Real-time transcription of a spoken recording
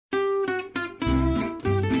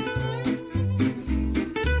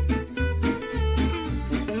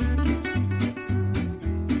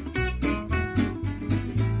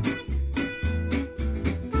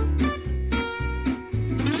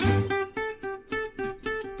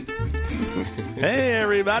Hey,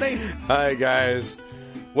 everybody. Hi, guys.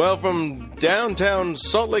 Well, from downtown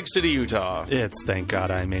Salt Lake City, Utah, It's Thank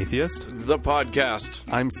God I'm Atheist. the podcast.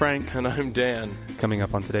 I'm Frank. And I'm Dan. Coming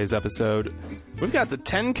up on today's episode, we've got the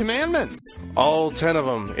 10 Commandments. All 10 of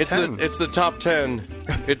them. It's 10. the top 10.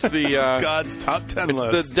 It's the God's top 10 it's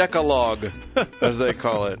list. the Decalogue, as they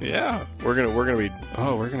call it. Yeah. We're gonna be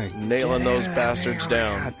Oh, we're going to... nailing those bastards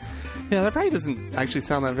down. Yeah, that probably doesn't actually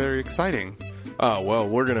sound that very exciting. Oh, well,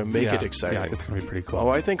 we're gonna make Yeah, it exciting. Yeah, it's going to be pretty cool. Oh,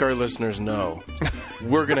 I think our listeners know.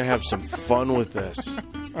 We're gonna have some fun with this.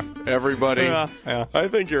 Everybody, Yeah. I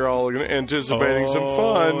think you're all anticipating some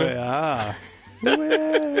fun. Yeah.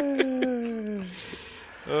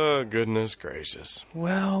 Oh, goodness gracious.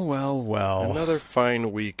 Well. Another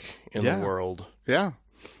fine week in Yeah. the world Yeah.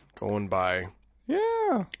 going by.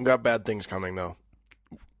 Yeah. We got bad things coming, though.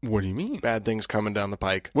 What do you mean? Bad things coming down the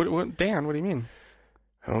pike. What, Dan, what do you mean?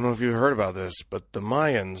 I don't know if you heard about this, but the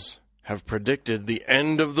Mayans have predicted the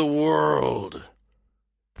end of the world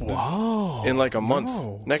Whoa. in like a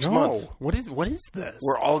month. Next month. What is this?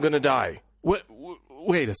 We're all going to die.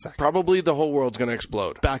 Wait a second. Probably the whole world's going to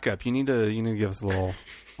explode. Back up. You need to give us a little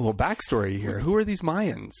backstory here. Who are these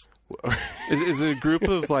Mayans? Is it a group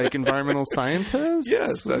of like environmental scientists?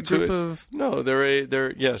 Yes, that's a group who of. No,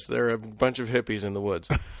 they're a bunch of hippies in the woods.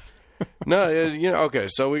 No, okay.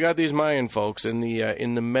 So we got these Mayan folks in the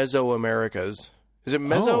Mesoamericas. Is it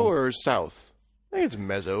Meso or South? I think it's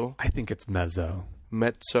Meso. I think it's Mezzo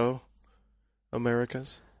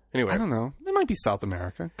Americas. Anyway, I don't know. It might be South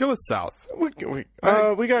America. Go with South. we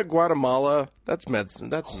got Guatemala. That's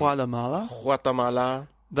Guatemala. Guatemala.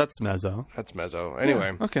 That's Mezzo. That's Meso.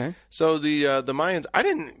 Anyway, Yeah, okay. so the Mayans. I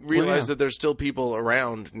didn't realize Well, yeah. that there's still people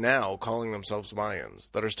around now calling themselves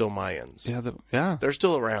Mayans that are still Mayans. Yeah. They're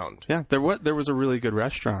still around. Yeah. There was a really good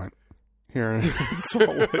restaurant here in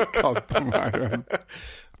Salt Lake called the Mayan.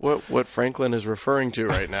 What Franklin is referring to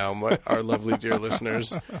right now, our lovely dear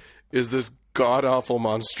listeners, is this god awful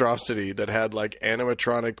monstrosity that had like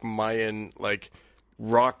animatronic Mayan like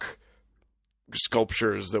rock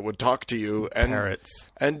sculptures that would talk to you and Parrots.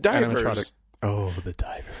 and Animatronic. divers Oh, the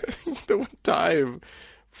divers. that would dive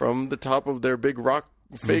from the top of their big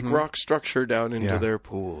fake rock structure down into Yeah. their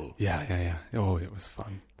pool. Yeah. Oh, it was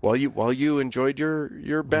fun. While you enjoyed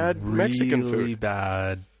your bad Mexican Really food.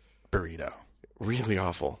 bad burrito. Really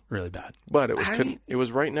awful. Really bad. But it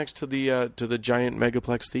was right next to the giant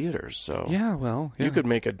megaplex theaters, so Yeah, well, yeah. you could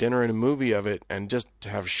make a dinner and a movie of it and just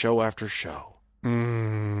have show after show.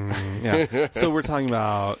 Yeah. So we're talking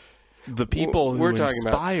about the people who We're talking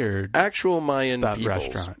about inspired Actual Mayan that peoples.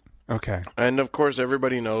 restaurant. Okay. And of course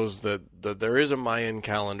everybody knows that there is a Mayan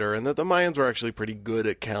calendar and that the Mayans were actually pretty good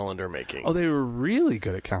at calendar making. Oh, they were really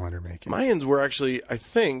good at calendar making. Mayans were actually, I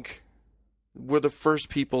think, were the first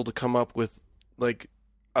people to come up with like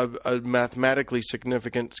a mathematically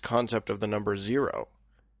significant concept of the number 0.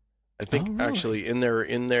 I think Oh, really? actually in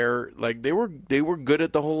their like they were good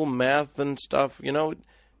at the whole math and stuff,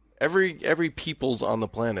 Every peoples on the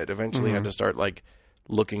planet eventually had to start like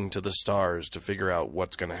looking to the stars to figure out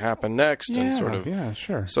what's going to happen next and sort of. Yeah,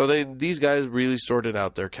 sure. So these guys really sorted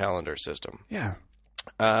out their calendar system. Yeah.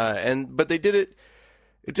 But they did it.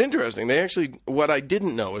 It's interesting. They actually, what I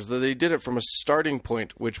didn't know is that they did it from a starting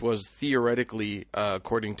point, which was theoretically,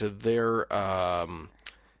 according to their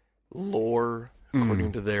lore,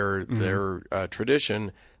 according to their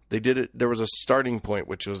tradition, they did it. There was a starting point,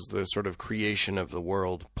 which was the sort of creation of the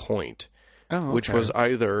world point, which was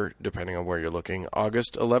either, depending on where you're looking,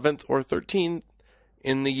 August 11th or 13th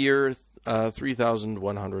in the year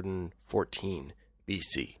 3114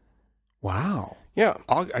 BC. Wow. Yeah.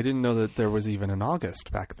 I didn't know that there was even an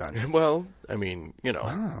August back then. Well, I mean,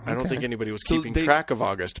 Wow, I don't okay. think anybody was So keeping they- track of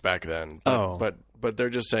August back then. But, but they're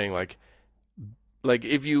just saying like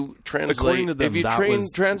if you translate According to them, if you that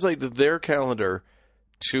was- translate their calendar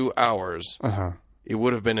to ours, Uh-huh. it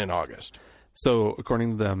would have been in August. So,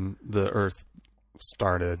 according to them, the Earth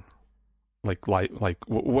started what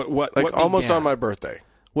Almost began? on my birthday.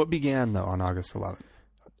 What began though on August 11th?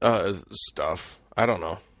 Stuff. I don't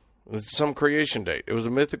know. It's some creation date. It was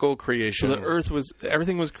a mythical creation. So the Earth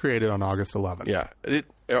everything was created on August 11th. Yeah.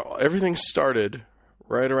 Everything started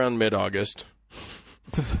right around mid-August.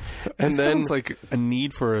 And then sounds like a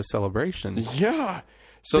need for a celebration. yeah.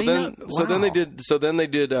 So then they did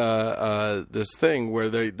this thing where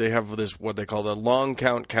they have this what they call the long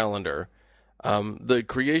count calendar. The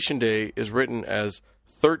creation day is written as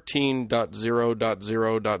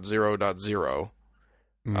 13.0.0.0.0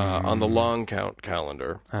 on the long count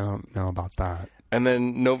calendar. I don't know about that. And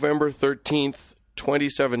then November 13th,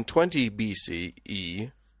 2720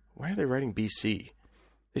 BCE. Why are they writing BC?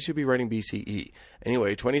 They should be writing BCE.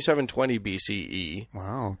 Anyway, 2720 BCE.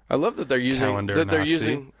 Wow. I love that they're using Calendar Nazi.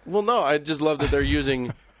 using. Well, no, I just love that they're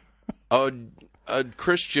using a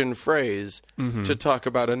Christian phrase to talk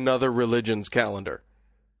about another religion's calendar.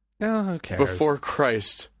 Oh, who cares? Before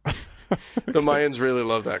Christ. The Mayans really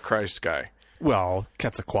love that Christ guy. Well,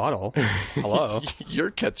 Quetzalcoatl. Hello.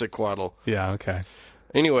 You're Quetzalcoatl. Yeah, okay.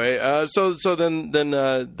 Anyway, so then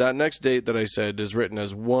that next date that I said is written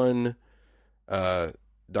as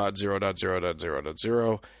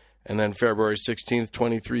 1.0.0.0.0, and then February 16th,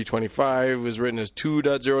 2325 is written as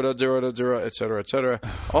 2.0.0.0, et cetera,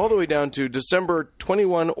 all the way down to December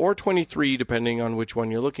 21 or 23, depending on which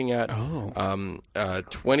one you're looking at.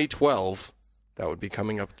 2012. That would be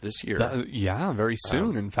coming up this year. Yeah, very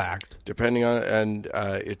soon, in fact. Depending on, and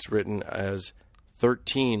it's written as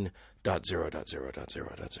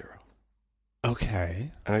 13.0.0.0.0.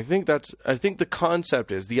 Okay. And I think the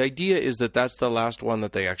concept is, the idea is that that's the last one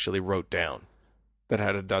that they actually wrote down that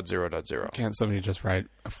had a .0.0. Can't somebody just write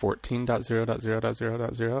a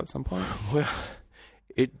 14.0.0.0.0 at some point? Well,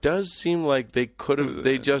 it does seem like they could have,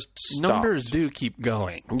 they just stopped. Numbers do keep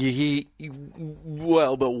going.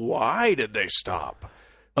 Well, but why did they stop?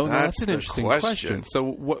 Oh, no, that's an the interesting question. So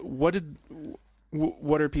what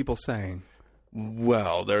are people saying?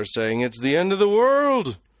 Well, they're saying it's the end of the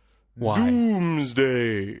world. Why?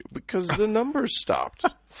 Doomsday. Because the numbers stopped,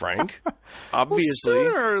 Frank. Obviously. Well,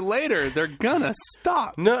 sooner or later, they're gonna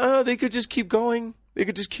stop. No, they could just keep going. They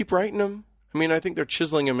could just keep writing them. I mean, I think they're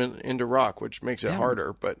chiseling them into rock, which makes it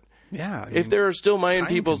harder. But yeah, if there are still Mayan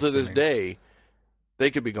people to this day,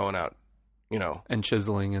 they could be going out, and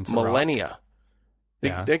chiseling into millennia.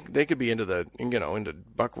 Rock. They could be into into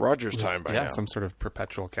Buck Rogers time by now. Yeah, some sort of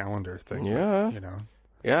perpetual calendar thing. Yeah,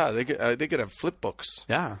 Yeah, they could have flip books.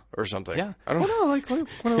 Yeah, or something. Yeah, I don't know, like one of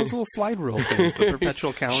those little slide rule things, the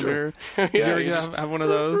perpetual calendar. Sure. Yeah, you ever have one of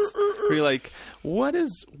those? Where you're like, what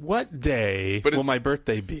day will my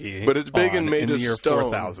birthday be? But it's big and made in of the year stone.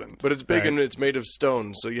 4000. But it's big and it's made of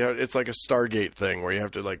stone, so it's like a Stargate thing where you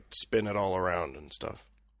have to like spin it all around and stuff.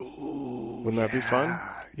 Ooh, wouldn't that be fun?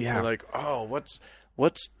 Yeah. You're like, oh, what's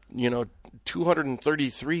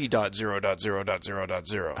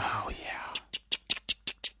 233.0.0.0.0. Oh yeah.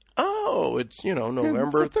 Oh, it's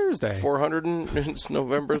November it's a Thursday. It's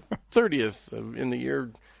November 30th in the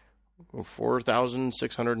year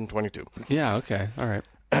 4622. Yeah. Okay. All right.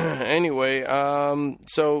 Anyway,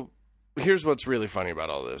 so here's what's really funny about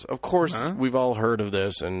all this. Of course, we've all heard of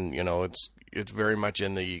this, and it's very much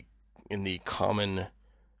in the common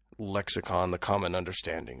lexicon, the common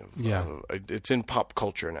understanding of. It's in pop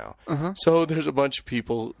culture now. So there's a bunch of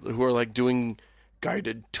people who are like doing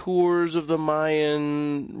guided tours of the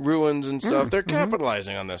Mayan ruins and stuff. They're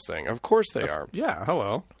capitalizing on this thing. Of course they are. Yeah.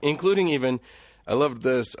 Hello. Including even, I loved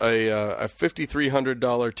this, a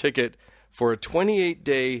 $5,300 ticket for a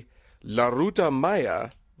 28-day La Ruta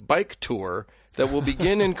Maya bike tour that will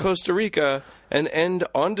begin in Costa Rica and end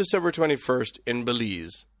on December 21st in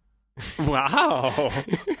Belize. Wow.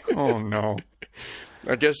 Oh no.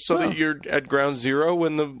 I guess that you're at ground zero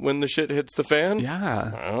when the shit hits the fan?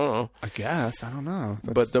 Yeah. I don't know. I guess. I don't know.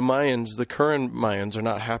 But the current Mayans are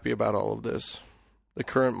not happy about all of this. The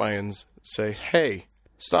current Mayans say, hey,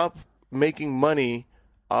 stop making money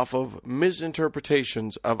off of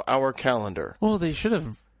misinterpretations of our calendar. Well, they should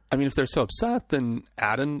have. I mean, if they're so upset, then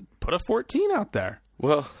put a 14 out there.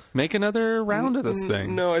 Well, make another round of this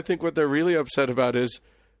thing. No, I think what they're really upset about is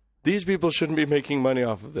these people shouldn't be making money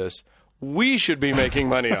off of this. We should be making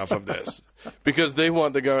money off of this because they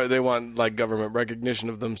want like government recognition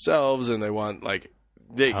of themselves, and they want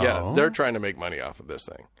they're trying to make money off of this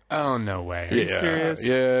thing. Oh no way! Are you serious?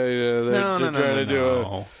 Yeah. They're trying to do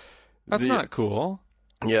it. That's not cool.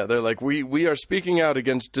 Yeah, they're like, we are speaking out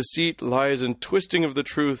against deceit, lies, and twisting of the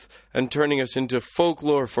truth, and turning us into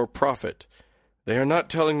folklore for profit. They are not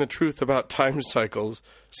telling the truth about time cycles,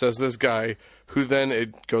 says this guy, who then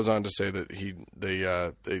it goes on to say that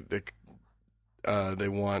they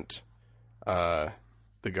want the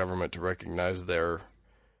government to recognize their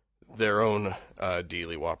own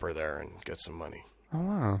dealy whopper there and get some money. Oh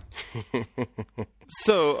wow!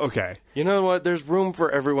 So okay, you know what? There's room for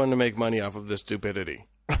everyone to make money off of this stupidity.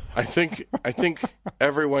 I think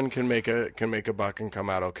everyone can make a buck and come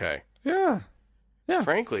out okay. Yeah.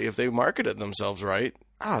 Frankly, if they marketed themselves right,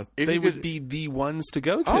 they would be the ones to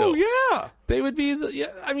go to. Oh yeah, they would be.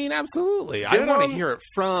 I mean, absolutely. I want to hear it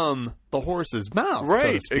from the horse's mouth, right?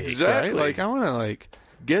 So to speak, exactly. Right? Like I want to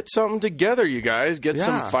get something together, you guys. Get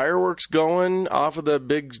some fireworks going off of the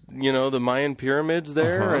big, the Mayan pyramids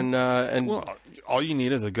there, and well, all you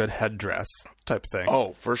need is a good headdress type thing.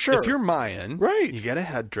 Oh, for sure. If you're Mayan, right, you get a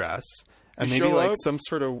headdress, and You maybe show like up? some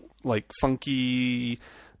sort of like funky,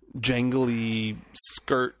 jangly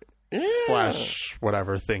skirt slash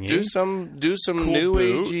whatever thingy. Do some Cool new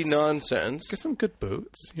agey boots. nonsense. Get some good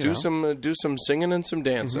boots. You Do know? some singing and some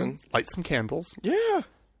dancing. Light some candles. Yeah,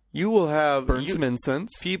 you will have Burn some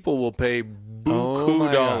incense. people will pay Oh buku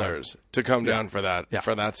my dollars to come down for that Yeah.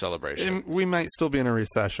 for that celebration. And we might still be in a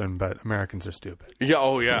recession, but Americans are stupid. Yeah,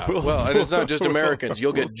 oh yeah. Well, and it's not just Americans.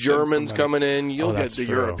 You'll get spend Germans some money. coming in. You'll get that's the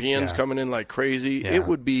true. Europeans Yeah. coming in like crazy. Yeah. It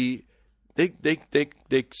would be they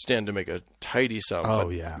stand to make a tidy sum. Oh,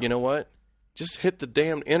 but yeah. You know what? Just hit the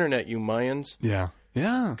damn internet, you Mayans. Yeah.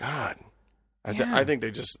 Yeah. God, Yeah. I think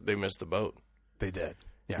they missed the boat. They did.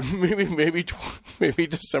 Yeah. maybe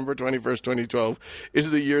December 21st, 2012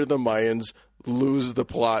 is the year the Mayans lose the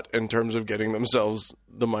plot in terms of getting themselves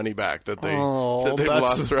the money back that they've that's-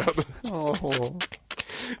 lost throughout. Oh.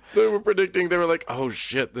 They were predicting. They were like, "Oh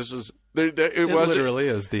shit, this is." It was literally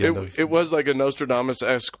is the end of... It was like a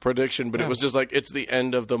Nostradamus-esque prediction, but it was just like it's the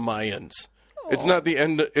end of the Mayans. It's not the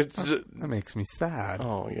end. It's That makes me sad.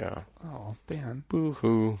 oh yeah, Oh, Dan. boo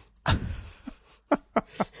hoo.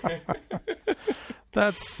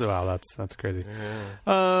 That's crazy.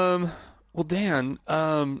 Well, Dan,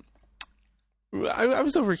 I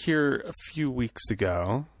was over here a few weeks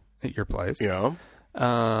ago at your place. Yeah.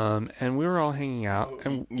 And we were all hanging out.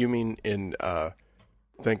 And You mean in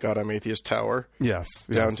Thank God I'm Atheist Tower yes,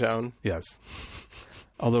 downtown? Yes.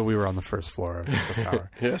 Although we were on the first floor of the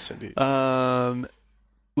tower. Yes, indeed.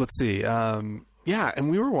 Let's see. Yeah, and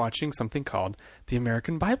we were watching something called the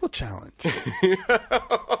American Bible Challenge.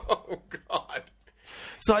 Oh God.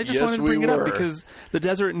 So I just Yes, wanted to we bring it were. up because the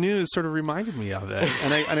Deseret News sort of reminded me of it,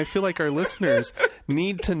 and I feel like our listeners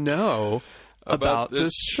need to know about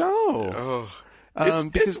this show. Oh.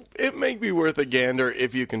 Because It may be worth a gander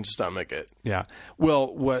if you can stomach it. yeah,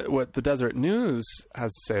 well, what the Deseret News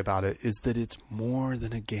has to say about it is that it's more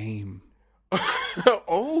than a game.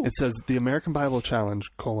 Oh. It says the American Bible Challenge :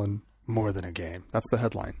 more than a game. That's the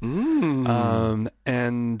headline.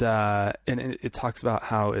 And it talks about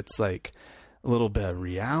how it's like a little bit of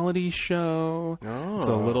reality show. It's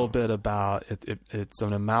a little bit about it's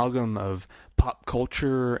an amalgam of pop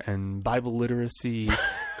culture and Bible literacy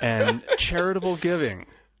and charitable giving.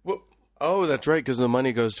 Well, oh, that's right, because the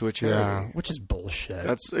money goes to a charity. Yeah, which is bullshit.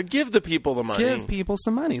 That's give the people the money. Give people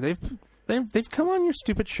some money. They've come on your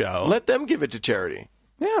stupid show. Let them give it to charity.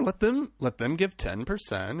 Yeah, let them give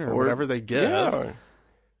 10% or whatever they give. Yeah.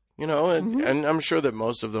 You know, and I'm sure that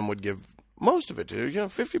most of them would give most of it to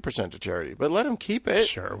 50% to charity, but let them keep it.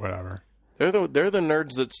 Sure, whatever. They're the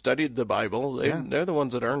nerds that studied the Bible. They're the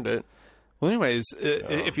ones that earned it. Well, anyways,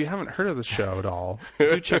 if you haven't heard of the show at all,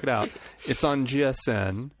 do check it out. It's on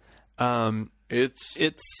GSN. It's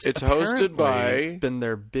apparently hosted by been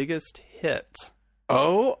their biggest hit.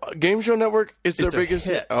 Game Show Network. It's It's their a biggest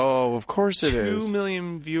hit. Oh, of course it 2 is.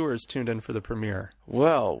 million viewers tuned in for the premiere.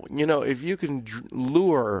 Well, if you can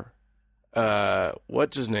lure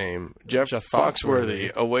what's his name? Jeff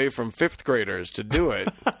Foxworthy away from fifth graders to do it.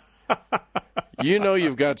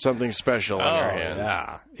 You've got something special on your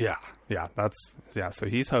hands. Yeah. So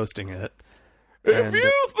he's hosting it. If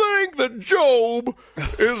you think that Job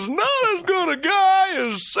is not as good a guy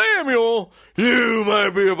as Samuel, you might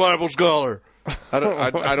be a Bible scholar. I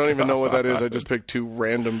don't even know what that is. I just picked two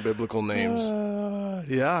random biblical names.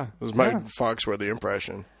 Yeah. It was my Foxworthy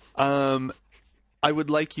impression. I would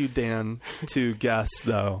like you, Dan, to guess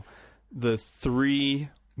though the 3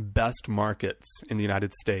 best markets in the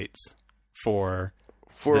United States for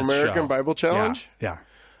this American show. Bible Challenge. Yeah.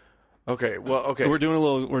 Okay. Well, okay. We're doing a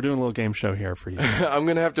little game show here for you. I'm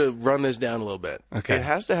going to have to run this down a little bit. Okay. It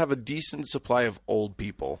has to have a decent supply of old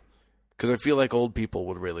people because I feel like old people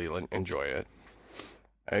would really enjoy it.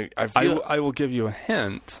 I feel I will give you a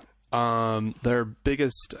hint. Their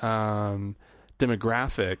biggest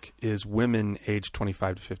demographic is women aged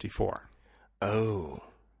 25 to 54. Oh,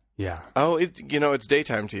 Yeah. it's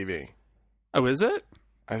daytime TV. Oh, is it?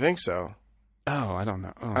 I think so. Oh, I don't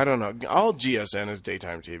know. Oh. I don't know. All GSN is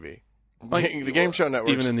daytime TV. The Game Show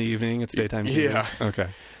Network. Even in the evening, it's daytime TV? Yeah. Okay.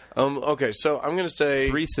 Okay, so I'm going to say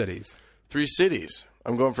 3 cities. 3 cities.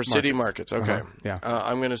 I'm going for city markets. Okay. Uh-huh. Yeah.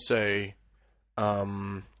 I'm going to say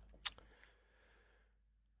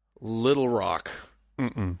Little Rock.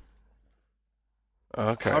 Mm-mm.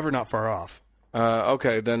 Okay. However, not far off.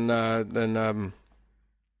 Okay, then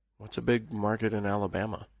what's a big market in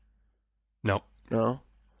Alabama? Nope. No.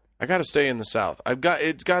 I got to stay in the South.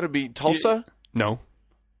 It's got to be Tulsa? No.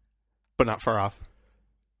 But not far off.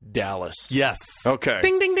 Dallas. Yes. Okay.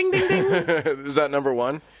 Ding, ding, ding, ding, ding. Is that number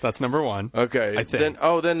 1? That's number 1. Okay. I think.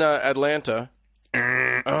 Then Atlanta.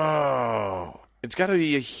 Oh. it's got to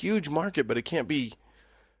be a huge market, but it can't be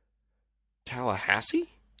Tallahassee?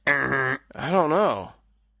 I don't know.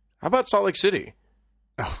 How about Salt Lake City?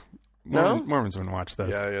 Oh, No? Mormons wouldn't watch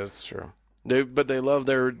this. Yeah, that's true. But they love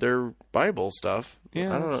their Bible stuff.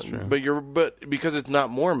 Yeah, I don't that's know. true. But because it's not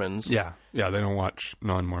Mormons. Yeah, they don't watch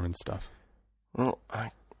non-Mormon stuff. Well,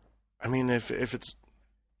 I mean, if it's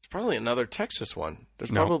probably another Texas one.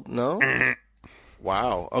 There's No. probably no.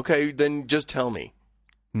 Wow. Okay, then just tell me.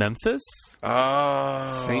 Memphis,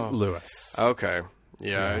 Oh, St. Louis. Okay.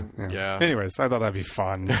 Yeah. Anyways, I thought that'd be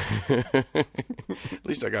fun. At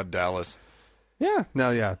least I got Dallas. Yeah. No,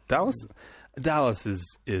 yeah. Dallas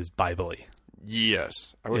is Bible-y.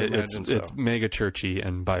 Yes, I would imagine so. It's mega churchy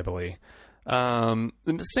and Bible-y.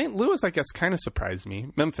 St. Louis, I guess, kind of surprised me.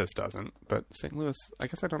 Memphis doesn't, but St. Louis, I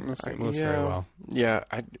guess I don't know St. Louis very well. Yeah,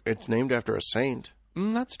 it's named after a saint.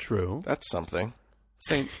 That's true. That's something.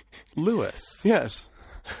 St. Louis. Yes.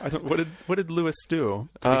 What did Louis do?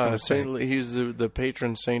 He's the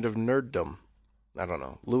patron saint of nerddom. I don't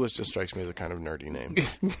know. Louis just strikes me as a kind of nerdy name.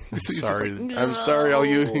 I'm sorry. I'm sorry. All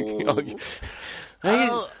you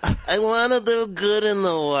I want to do good in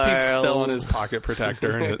the He world. fell on his pocket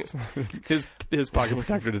protector, and his pocket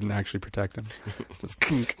protector didn't actually protect him. Just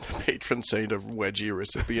kink. patron saint of wedgie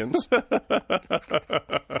recipients. I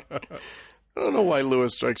don't know why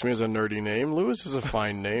Louis strikes me as a nerdy name. Louis is a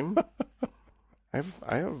fine name. I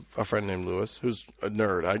have a friend named Louis who's a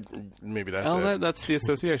nerd. Maybe that's it. That's the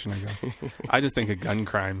association, I guess. I just think of gun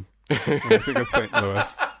crime. I think of St.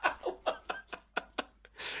 Louis.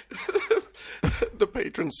 The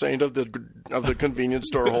patron saint of the convenience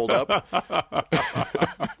store holdup.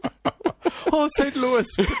 Oh, St. Louis,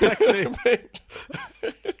 protect me.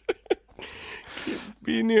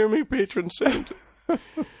 Be near me, patron saint.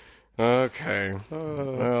 Okay.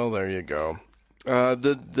 Well, there you go.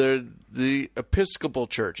 The Episcopal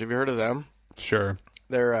Church. Have you heard of them? Sure.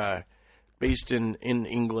 They're based in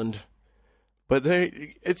England. But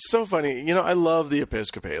it's so funny. You know, I love the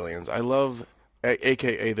Episcopalians. I love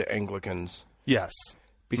AKA the Anglicans. Yes.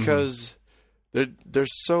 Because they're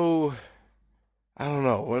so, I don't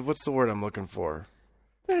know, what's the word I'm looking for?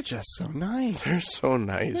 They're just so nice. They're so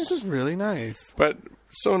nice. They're just really nice. But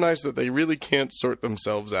so nice that they really can't sort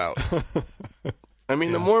themselves out. I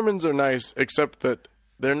mean, the Mormons are nice, except that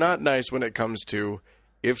they're not nice when it comes to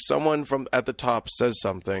if someone from at the top says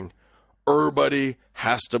something, everybody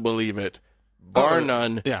has to believe it, bar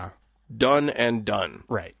none, Yeah. done and done.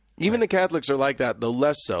 Right. Even the Catholics are like that, though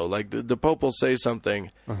less so. Like the Pope will say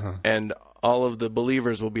something, and all of the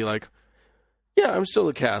believers will be like, yeah, I'm still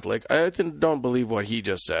a Catholic. I don't believe what he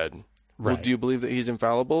just said. Well, Right. do you believe that he's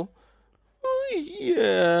infallible?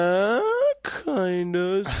 Yeah, kind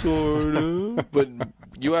of, sort of. But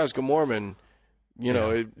you ask a Mormon, you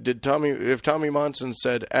know, if Tommy Monson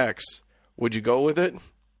said X, would you go with it?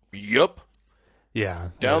 Yup. Yeah.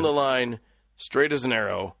 Down the line, straight as an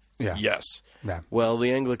arrow. Yeah. Yes. Yeah. Well,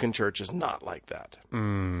 the Anglican Church is not like that.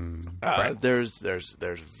 There's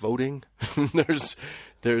voting.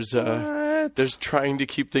 there's trying to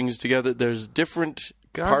keep things together. There's different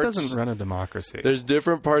God parts. doesn't run a democracy. There's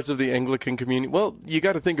different parts of the Anglican community. Well, you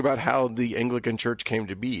got to think about how the Anglican Church came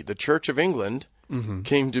to be. The Church of England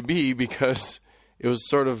came to be because it was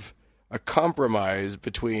sort of a compromise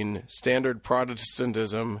between standard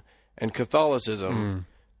Protestantism and Catholicism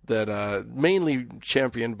that mainly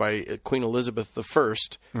championed by Queen Elizabeth I,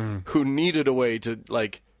 who needed a way to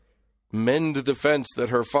like mend the fence that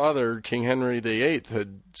her father, King Henry VIII,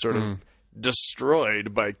 had sort of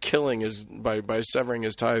destroyed by by severing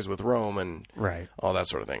his ties with Rome and Right. all that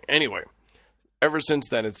sort of thing. Anyway, ever since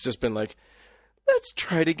then, it's just been like, let's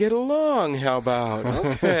try to get along. How about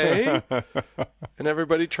okay? And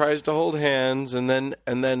everybody tries to hold hands, and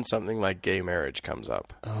then something like gay marriage comes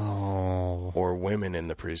up, or women in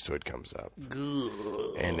the priesthood comes up,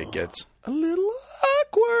 and it gets a little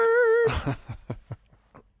awkward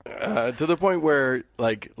to the point where,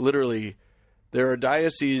 like, literally, there are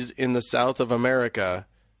dioceses in the South of America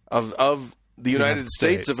of the United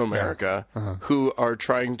States of America who are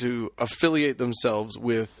trying to affiliate themselves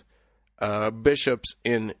with bishops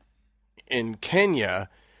in Kenya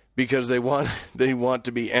because they want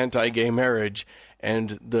to be anti-gay marriage,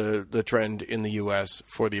 and the trend in the U.S.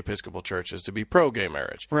 for the Episcopal Church is to be pro-gay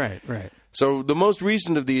marriage. Right. Right. So the most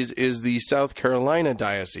recent of these is the South Carolina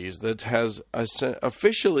diocese that has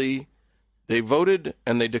officially, they voted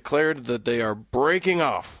and they declared that they are breaking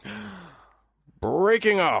off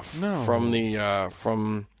from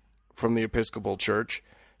the Episcopal Church,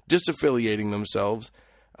 disaffiliating themselves.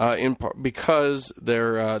 In part because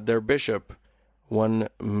their bishop, one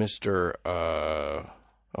Mr.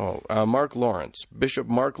 Mark Lawrence, Bishop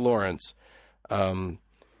Mark Lawrence,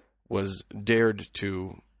 was dared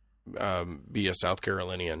to be a South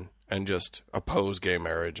Carolinian and just oppose gay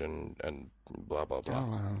marriage and blah blah blah.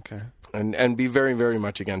 Oh, wow, okay. And be very, very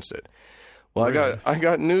much against it. Well, Really? I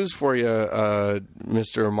got news for you,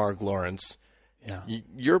 Mr. Mark Lawrence. Yeah.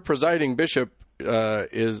 Your presiding bishop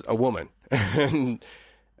is a woman, and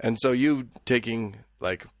so you taking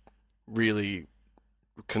like really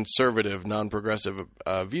conservative, non-progressive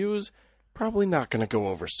views probably not going to go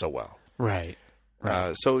over so well. Right.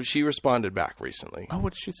 So she responded back recently. Oh,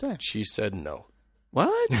 what did she say? She said no.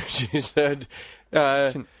 What? She said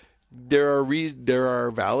there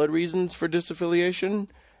are valid reasons for disaffiliation,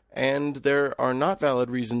 and there are not valid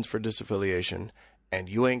reasons for disaffiliation, and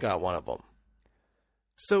you ain't got one of them.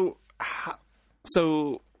 So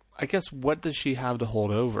I guess what does she have to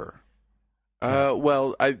hold over?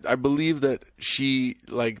 Well, I believe that she,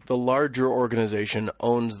 like, the larger organization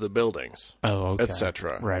owns the buildings, Oh, okay.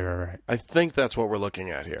 etc. Right. I think that's what we're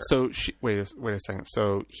looking at here. So wait a second.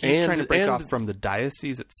 So he's trying to break off from the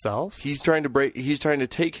diocese itself? He's trying to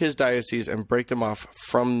take his diocese and break them off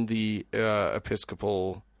from the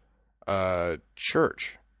Episcopal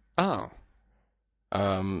church. Oh.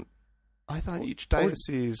 Um, I thought each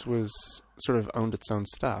diocese was sort of owned its own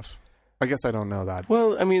stuff. I guess I don't know that.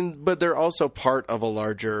 well, I mean, but they're also part of a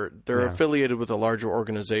larger. They're Yeah. affiliated with a larger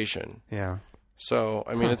organization. Yeah. So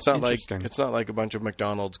I mean, Huh, it's not like interesting. a bunch of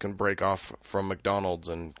McDonald's can break off from McDonald's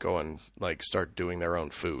and go and like start doing their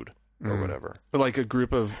own food or whatever. But like a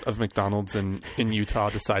group of McDonald's in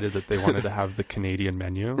Utah decided that they wanted to have the Canadian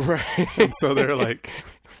menu. Right. And so they're like,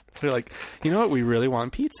 you know what? We really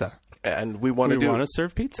want pizza. And we want to to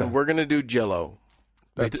serve pizza. and we're going to do Jell-O.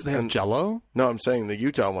 They have Jell-O? No, I'm saying the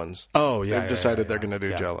Utah ones. Oh, yeah. They've decided they're gonna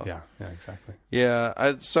do Jell-O. Yeah, exactly. Yeah,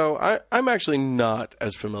 I'm actually not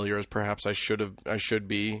as familiar as perhaps I should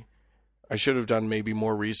be. I should have done maybe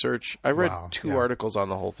more research. I read Wow, 2 yeah. articles on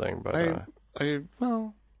the whole thing, but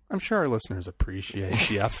Well, I'm sure our listeners appreciate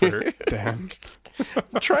the effort, Dan.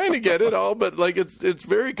 I'm trying to get it all, but like it's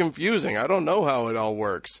very confusing. I don't know how it all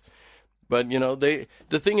works. But you know, the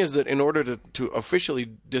thing is that in order to officially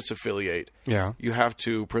disaffiliate, Yeah. you have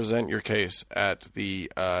to present your case at the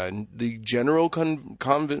General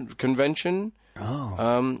Convention,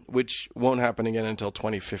 which won't happen again until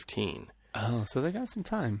 2015. Oh, so they got some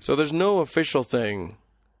time. So there's no official thing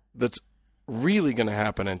that's really going to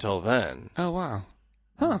happen until then. Oh, wow.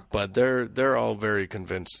 Huh. But they're all very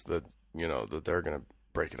convinced that that they're going to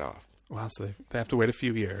break it off. Wow, so they have to wait a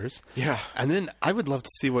few years. Yeah. And then I would love to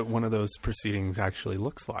see what one of those proceedings actually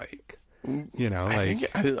looks like. You know,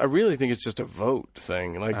 I really think it's just a vote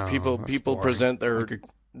thing. Like Oh, people that's boring. present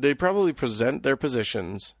they probably present their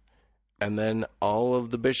positions, and then all of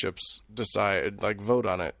the bishops decide, like, vote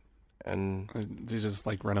on it. And they just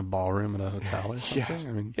like rent a ballroom at a hotel or something.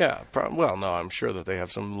 I mean, yeah, well, no, I'm sure that they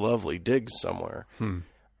have some lovely digs somewhere.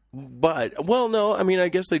 But no, I mean, I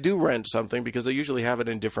guess they do rent something because they usually have it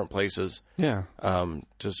in different places. yeah.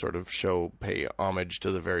 To sort of pay homage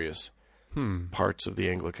to the various parts of the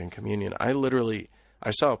Anglican Communion. I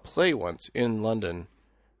saw a play once in London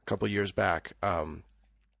a couple years back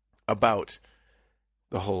about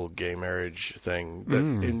the whole gay marriage thing that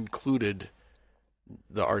included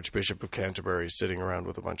the Archbishop of Canterbury sitting around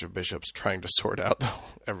with a bunch of bishops trying to sort out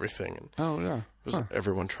everything. And Oh, yeah. it was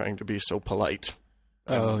everyone trying to be so polite.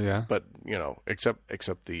 Oh, yeah. But except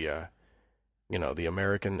the the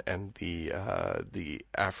American and the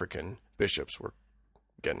African bishops were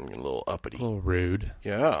getting a little uppity. A little rude.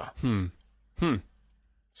 Yeah.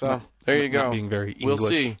 So there you go. Not being very English. We'll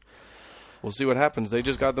see. We'll see what happens. They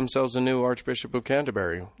just got themselves a new Archbishop of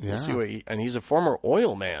Canterbury. Yeah. We'll see and he's a former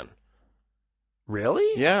oil man.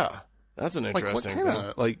 Really? Yeah, that's an Like what interesting kind thing.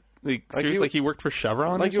 of like seriously? Like he worked for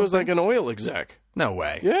Chevron? Like or he was like something? an oil exec. No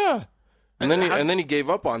way. Yeah. And then how- and then he gave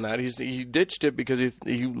up on that. He ditched it because he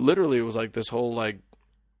literally was like this whole like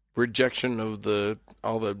rejection of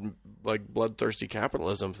all the like bloodthirsty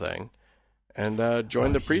capitalism thing, and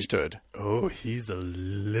joined the priesthood. Oh, he's a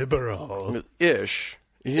liberal. Ish.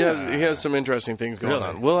 He has some interesting things going Really?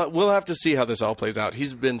 on. We'll have to see how this all plays out.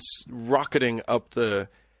 He's been rocketing up the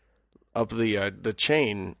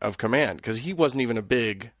chain of command because he wasn't even a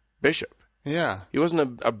big bishop. Yeah. He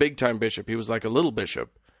wasn't a big time bishop. He was like a little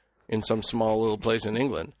bishop in some small little place in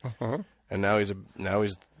England, and now he's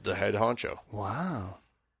the head honcho. Wow.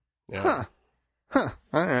 Yeah. All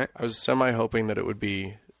right. I was semi hoping that it would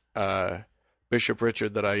be Bishop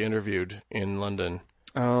Richard that I interviewed in London.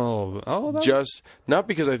 Oh, that, Just not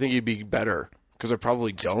because I think he'd be better, because I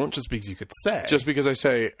probably don't. just because you could say. Just because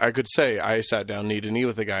I could say I sat down knee to knee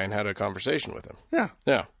with the guy and had a conversation with him. yeah.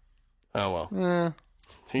 Yeah. Oh well.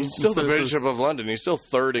 He's still the Instead of Bishop of London. He's still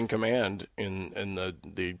third in command in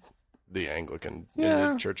the Anglican in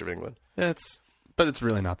the Church of England. But it's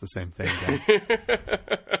really not the same thing. Dan.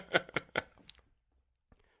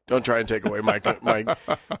 Don't try and take away my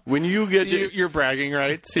when you get to, You're bragging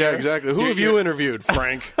rights. yeah, here. exactly. Who have you interviewed,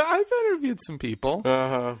 Frank? I've interviewed some people.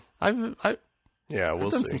 Uh-huh. I've Yeah, we'll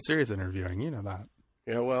done see. some serious interviewing. You know that.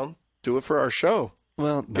 Yeah, well, do it for our show.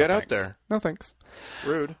 Well, no Get out thanks. there. No thanks.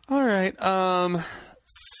 Rude. All right.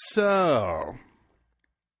 So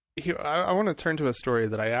here I want to turn to a story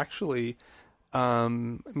that I actually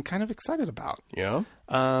am kind of excited about. Yeah.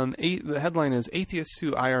 The headline is Atheists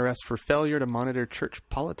Sue IRS for Failure to Monitor Church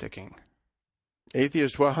Politicking.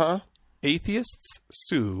 Atheist what, huh? Atheists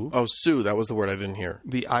sue Oh, sue. That was the word I didn't hear.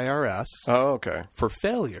 the IRS Oh, okay. for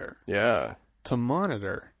failure Yeah. to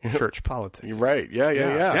monitor church politics. You're right.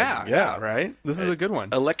 Yeah. Right? This is a good one.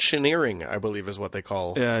 Electioneering, I believe, is what they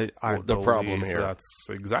call I the problem believe here. That's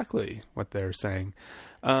exactly what they're saying.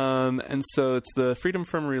 And so it's the Freedom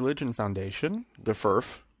from Religion Foundation, the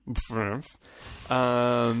FERF.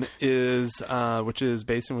 which is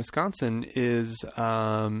based in Wisconsin, is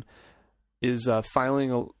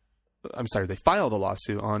filing they filed a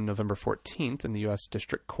lawsuit on November 14th in the U.S.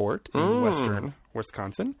 District Court in Western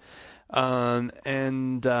Wisconsin.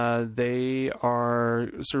 And they are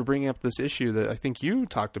sort of bringing up this issue that I think you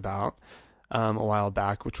talked about a while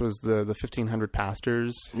back, which was the 1,500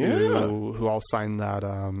 pastors who all signed that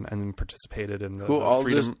and participated in the All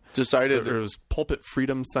Freedom, just decided it was Pulpit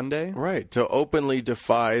Freedom Sunday. right to openly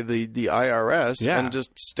defy the IRS Yeah. and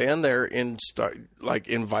just stand there in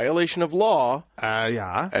violation of law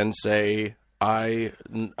Yeah. and say I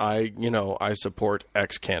support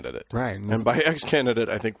X candidate. Right. And by X candidate,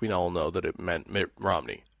 I think we all know that it meant Mitt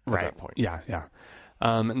Romney at that point. Yeah.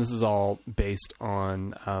 And this is all based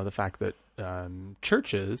on the fact that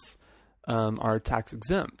churches are tax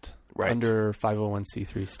exempt under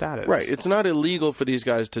 501c3 status. Right. It's not illegal for these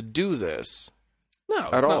guys to do this. No,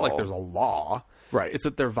 it's at not all. like there's a law. Right. It's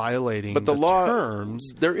that they're violating But the law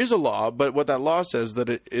terms. There is a law, but what that law says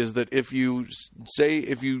is that if you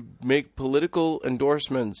make political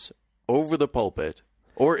endorsements over the pulpit,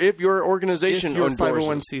 or if your organization If your endorses,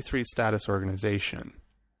 501c3 status organization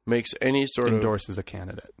makes any sort endorses a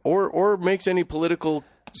candidate, or makes any political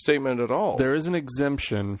statement at all, there is an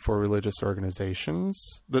exemption for religious organizations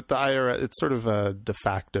that the IRS, it's sort of a de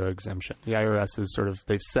facto exemption. The IRS is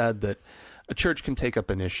they've said that a church can take up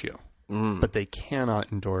an issue, but they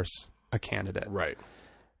cannot endorse a candidate. right?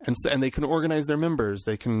 And they can organize their members.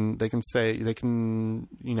 They can help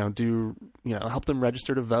them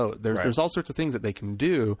register to vote. There's all sorts of things that they can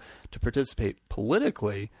do to participate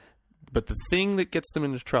politically. But the thing that gets them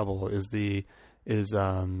into trouble is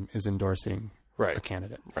endorsing a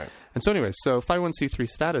candidate. Right. And so anyway, so 501c3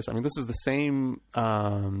 status, I mean, this is the same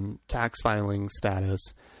tax filing status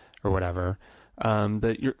or whatever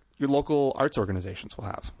that your local arts organizations will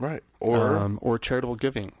have. Right. Or charitable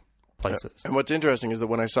giving places. And what's interesting is that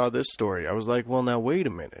when I saw this story, I was like, well, now wait a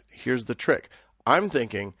minute. Here's the trick. I'm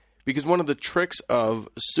thinking, because one of the tricks of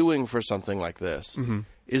suing for something like this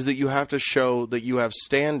is that you have to show that you have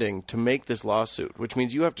standing to make this lawsuit, which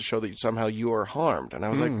means you have to show that somehow you are harmed. And I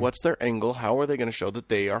was like, what's their angle? How are they going to show that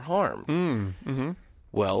they are harmed?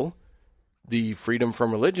 Well, the Freedom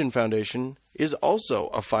from Religion Foundation is also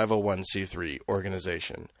a 501c3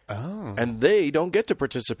 organization. Oh. And they don't get to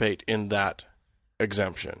participate in that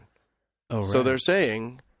exemption. Oh, right. So they're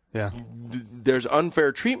saying there's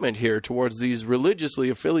unfair treatment here towards these religiously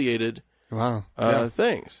affiliated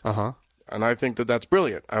things. Uh-huh. And I think that that's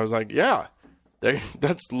brilliant. I was like,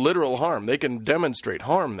 that's literal harm. They can demonstrate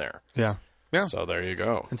harm there. Yeah. Yeah. So there you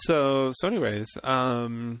go. And so anyways,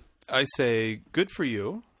 I say good for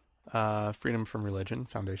you, Freedom from Religion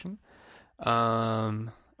Foundation. I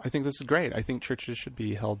think this is great. I think churches should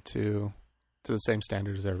be held to the same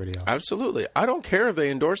standard as everybody else. Absolutely. I don't care if they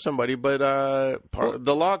endorse somebody, but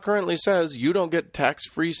the law currently says you don't get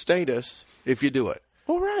tax-free status if you do it.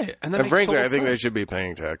 Well, right. And frankly, I think they should be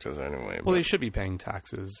paying taxes anyway. Well, they should be paying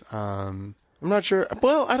taxes. I'm not sure.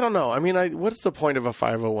 Well, I don't know. I mean, what's the point of a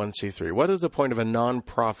 501c3? What is the point of a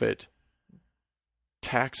nonprofit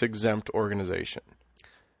tax-exempt organization?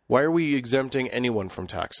 Why are we exempting anyone from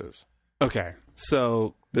taxes? Okay.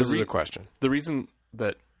 So this is a question. The reason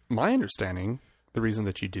that my understanding, the reason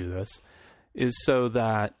that you do this is so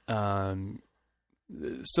that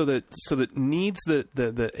needs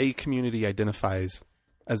that a community identifies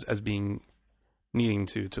as being needing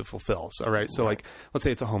to fulfill. So, right. So like, let's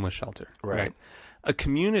say it's a homeless shelter, right? A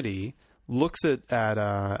community looks at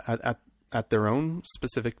at their own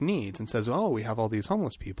specific needs and says, "Oh, we have all these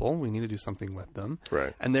homeless people. We need to do something with them."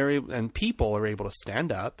 Right. And people are able to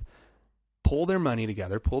stand up, pull their money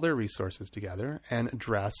together, pull their resources together, and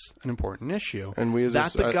address an important issue And we as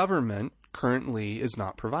that the government currently is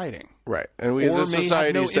not providing. Right. And we as Or a may have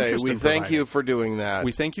society no say, interest we in thank providing. you for doing that.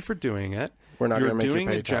 We thank you for doing it. We're not You're going to make you doing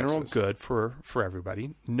pay a general taxes. good for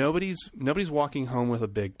everybody. Nobody's walking home with a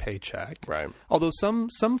big paycheck. Right. Although some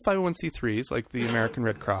 501c3s, like the American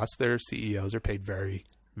Red Cross, their CEOs are paid very,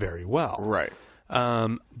 very well. Right.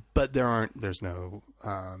 But there's no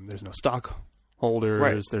stockholders.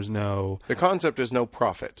 Right. There's no The concept is no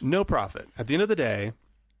profit. profit. At the end of the day,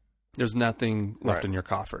 there's nothing left Right. in your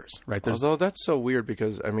coffers, right? There's Although that's so weird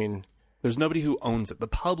because, I mean, there's nobody who owns it. The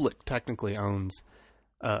public technically owns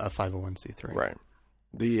a 501c3. right.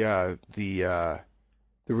 The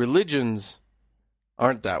religions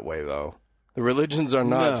aren't that way, though. The religions are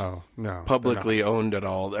not No, publicly owned at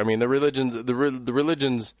all. I mean, the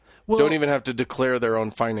religions Well, don't even have to declare their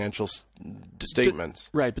own financial statements.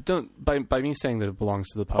 Right, but don't by me saying that it belongs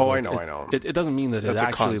to the public. Oh, I know. It doesn't mean that That's it a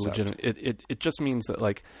actually concept. legitimate. It just means that,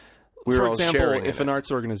 like, We're for all example, sharing if in an it.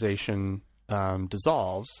 arts organization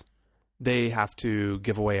dissolves, they have to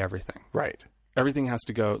give away everything. Right. Everything has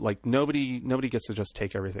to go. Like, nobody gets to just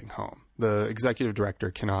take everything home. The executive director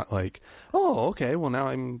cannot, like, oh, okay, well, now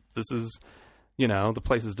this is, the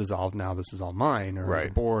place is dissolved now, this is all mine, or Right.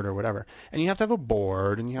 the board or whatever. And you have to have a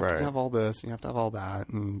board, and you have Right. to have all this, and you have to have all that,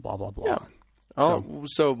 and blah, blah, blah.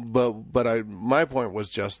 Yeah. My point was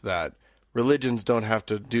just that religions don't have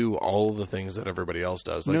to do all the things that everybody else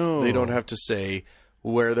does. Like, No. they don't have to say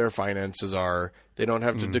where their finances are. They don't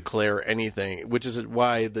have to declare anything, which is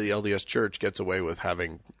why the LDS Church gets away with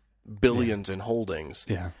having billions in holdings,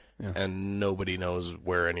 Yeah. and nobody knows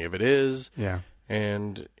where any of it is. Yeah.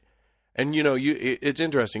 And it's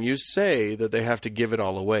interesting. You say that they have to give it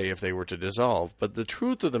all away if they were to dissolve, but the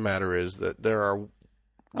truth of the matter is that there are.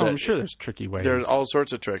 I'm sure there's tricky ways. There's all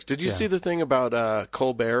sorts of tricks. Did you see the thing about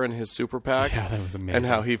Colbert and his super PAC? Yeah, that was amazing. And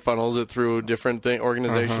how he funnels it through different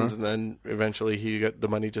organizations, and then eventually the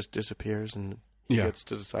money just disappears, and he gets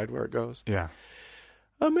to decide where it goes. Yeah.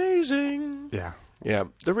 Amazing. Yeah. Yeah,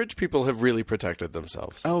 the rich people have really protected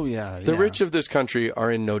themselves. Oh, yeah. The rich of this country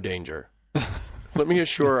are in no danger. Let me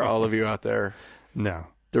assure all of you out there, No.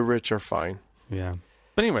 the rich are fine. Yeah.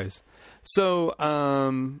 But anyways, so,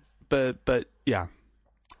 but yeah,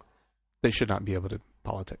 they should not be able to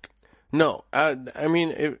politic. No, I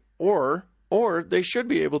mean, or they should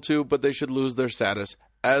be able to, but they should lose their status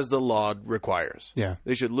as the law requires. Yeah.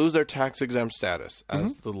 They should lose their tax-exempt status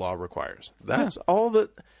as the law requires. That's all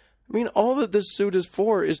that... I mean, all that this suit is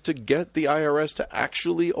for is to get the IRS to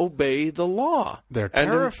actually obey the law. They're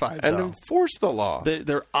terrified, and though. enforce the law.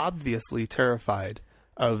 They're obviously terrified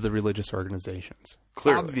of the religious organizations.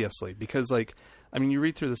 Clearly. Obviously. Because, like, I mean, you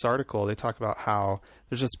read through this article, they talk about how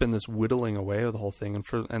there's just been this whittling away of the whole thing. And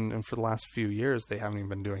for the last few years, they haven't even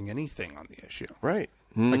been doing anything on the issue. Right.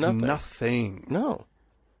 Like, Nothing. No.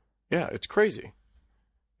 Yeah, it's crazy.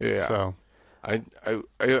 Yeah. So...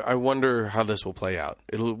 I wonder how this will play out.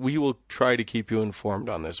 We will try to keep you informed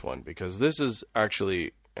on this one, because this is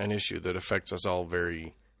actually an issue that affects us all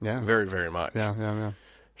very, very, very much. Yeah.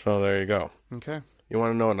 So there you go. Okay. You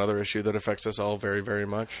want to know another issue that affects us all very, very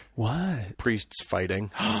much? What? Priests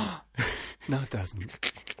fighting. No, it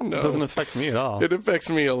doesn't. No. It doesn't affect me at all. It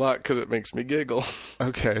affects me a lot because it makes me giggle.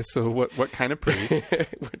 Okay, so what kind of priests?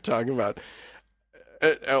 We're talking about...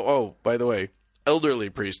 by the way, elderly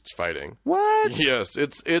priests fighting. What? Yes,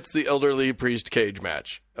 it's the elderly priest cage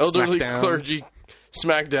match. Elderly Smackdown. clergy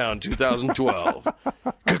Smackdown 2012.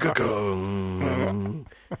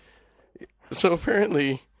 So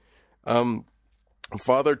apparently,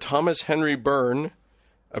 Father Thomas Henry Byrne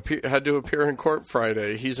had to appear in court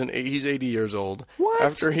Friday. He's 80 years old. What?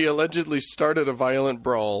 After he allegedly started a violent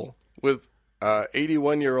brawl with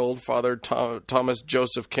 81-year-old Father Thomas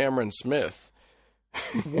Joseph Cameron Smith.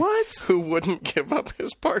 What? Who wouldn't give up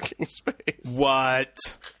his parking space. What?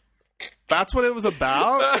 That's what it was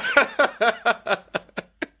about?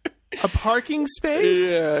 A parking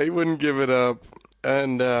space? Yeah, he wouldn't give it up.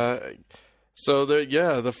 And so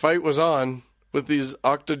the fight was on with these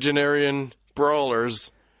octogenarian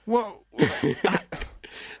brawlers. Well,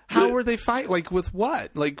 how were they fight? Like, with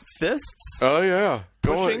what? Like, fists? Oh, yeah.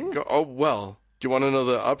 Pushing? Oh, well. Do you want to know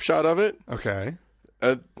the upshot of it? Okay.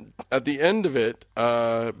 At the end of it,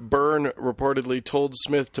 Byrne reportedly told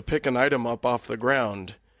Smith to pick an item up off the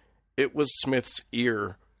ground. It was Smith's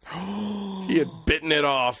ear. He had bitten it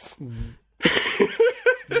off.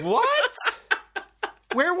 What?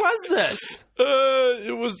 Where was this?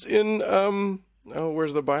 It was in,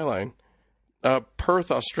 where's the byline? Perth,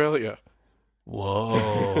 Australia.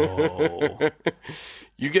 Whoa.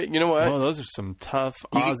 You know what? Oh, those are some tough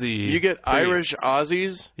Aussie. You get Irish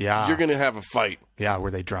Aussies, Yeah. you're going to have a fight. Yeah,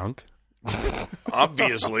 were they drunk?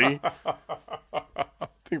 Obviously. I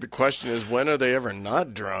think the question is, when are they ever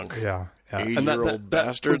not drunk? Yeah. 80-year-old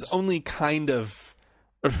bastards. That was only kind of...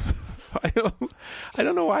 I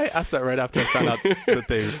don't know why I asked that right after I found out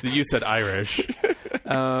that you said Irish.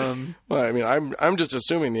 Well, I mean, I'm just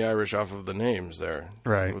assuming the Irish off of the names there.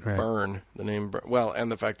 Right, With right. Byrne, the name Byrne. Well,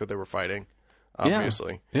 and the fact that they were fighting,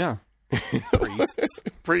 obviously. Yeah. Priests.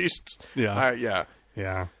 Priests. Yeah. Yeah.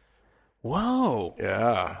 Yeah. Whoa.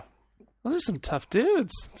 Yeah. Those are some tough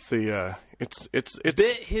dudes. It's the, it's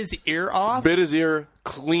Bit his ear off bit his ear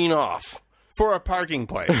clean off. for a parking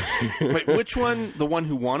place. Wait, which one? The one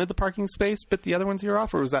who wanted the parking space bit the other one's ear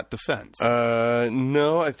off, or was that defense?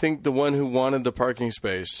 No, I think the one who wanted the parking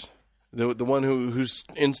space. The one who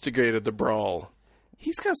instigated the brawl.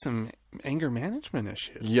 He's got some anger management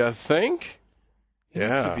issues. You think? He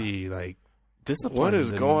needs to be like disciplined. What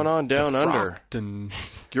is going on down under? And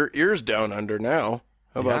Your ear's down under now.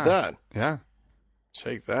 How about that? Yeah.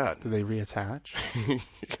 Take that. Do they reattach?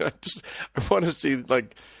 I want to see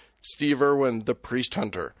like Steve Irwin, the priest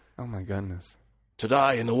hunter. Oh my goodness.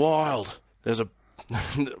 Today in the wild, there's a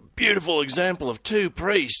beautiful example of two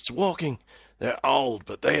priests walking. They're old,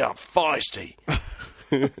 but they are feisty.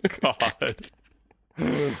 God.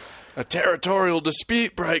 A territorial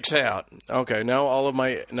dispute breaks out. Okay, now all of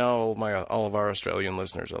our Australian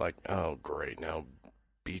listeners are like, "Oh, great! Now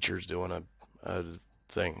Beecher's doing a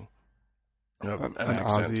thing, an accent.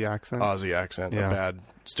 Aussie accent. Aussie accent, Yeah. a bad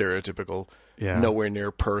stereotypical, Yeah. nowhere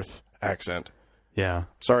near Perth accent." Yeah.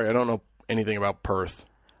 Sorry, I don't know anything about Perth.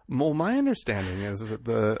 Well, my understanding is that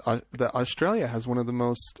that Australia has one of the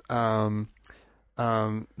most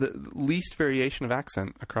the least variation of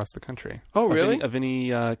accent across the country. Oh, really? Of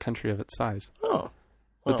any country of its size. Oh,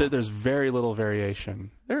 But there's very little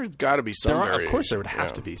variation. there's got to be some variation. Of course, there would have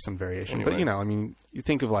Yeah. to be some variation. Anyway. But, you know, I mean, you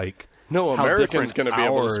think of like No how American's different going to be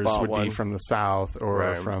able to ours spot would one. be from the South or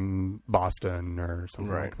Right. from Boston or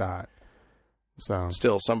something Right. like that. So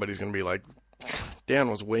Still, somebody's going to be like, Dan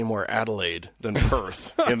was way more Adelaide than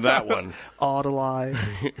Perth in that one. Adelaide.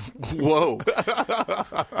 Whoa.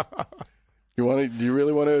 Do you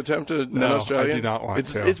really want to attempt an No, Australian? I do not want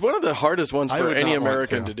to. It's one of the hardest ones I for would any not want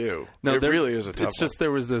American to. to do. No, it really is a tough It's just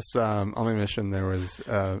there was this on my mission. There was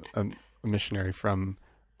a missionary from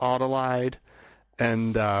Adelaide,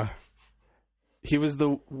 and he was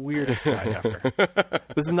the weirdest guy ever.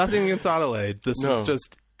 This is nothing against Adelaide. This is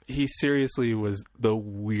just he seriously was the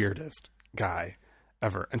weirdest guy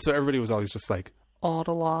ever, and so everybody was always just like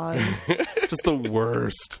Adelaide, just the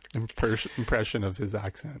worst impression of his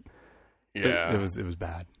accent. Yeah. It was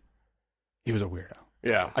bad. He was a weirdo.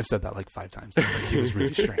 Yeah. I've said that like 5 times. But he was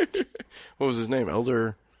really strange. What was his name?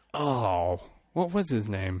 Elder What was his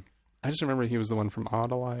name? I just remember he was the one from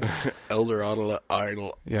Adelaide. Adelaide.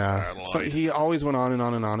 Yeah. Adelaide. So he always went on and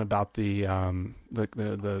on and on about the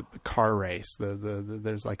car race.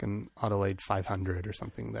 There's like an Adelaide 500 or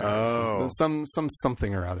something there. Oh.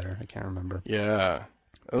 Something or other. I can't remember. Yeah.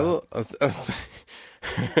 There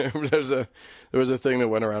was a thing that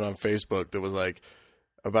went around on Facebook that was like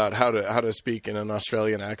about how to speak in an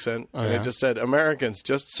Australian accent, and it just said, Americans,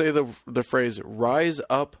 just say the phrase "rise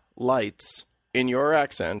up lights" in your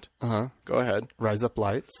accent. Go ahead. Rise up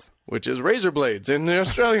lights. Which is razor blades in the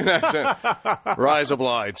Australian accent. Rise up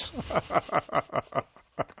lights.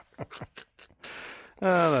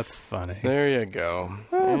 Oh, that's funny. There you go.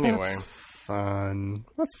 Anyway.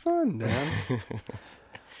 That's fun, Dan.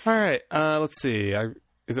 All right. Let's see.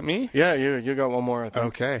 Is it me? Yeah, you got one more, I think.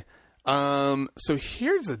 Okay. So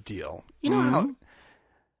here's the deal. You know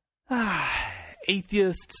how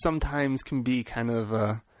atheists sometimes can be kind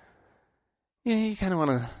of you kind of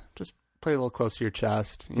want to just play a little close to your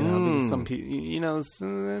chest, you know, because some people, you know, it's,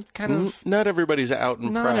 kind of not everybody's out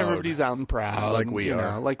and proud. not everybody's out and proud Like we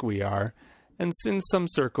are. like we are. And in some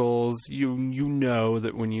circles, you know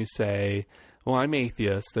that when you say, "Well, I'm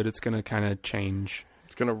atheist," that it's going to kind of change.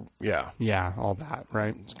 It's gonna, Yeah, all that,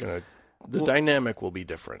 right? It's gonna. The dynamic will be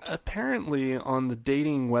different. Apparently, on the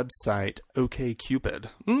dating website OkCupid,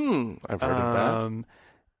 I've heard of that.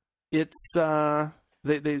 It's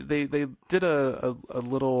they did a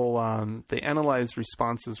little they analyzed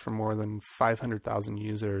responses from more than 500,000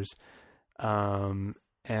 users, and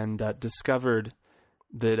discovered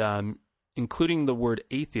that including the word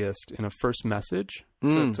atheist in a first message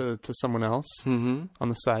to someone else on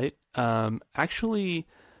the site actually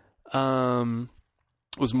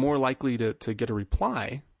was more likely to get a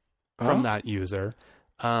reply from that user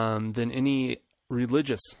than any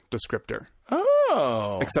religious descriptor.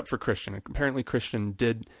 Oh. except for Christian. Apparently, Christian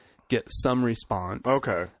did get some response.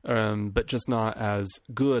 Okay. But just not as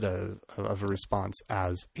good of a response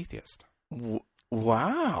as atheist.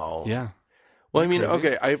 Wow. Yeah. Well, I mean,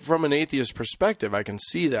 Crazy. okay, from an atheist perspective, I can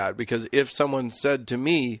see that, because if someone said to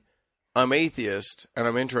me, I'm atheist and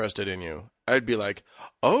I'm interested in you, I'd be like,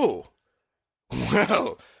 oh,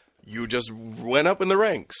 well, you just went up in the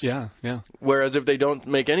ranks. Yeah. Yeah. Whereas if they don't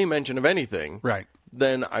make any mention of anything, Right.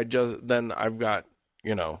 then I've got,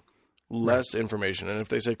 less information. And if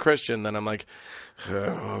they say Christian, then I'm like,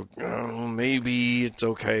 maybe it's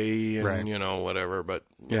okay, and Right. whatever. But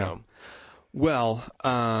you Yeah. know. Well,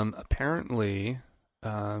 apparently,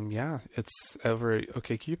 it's over at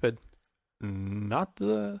OkCupid. Not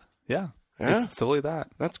the Yeah. It's totally that.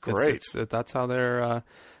 That's great. That's how their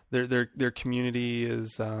community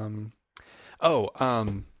is. What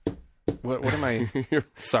am I?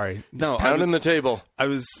 Sorry, no. Pounding the table. I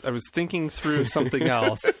was thinking through something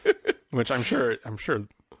else, which I'm sure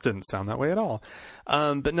didn't sound that way at all.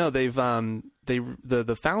 But no, they've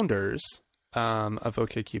the founders of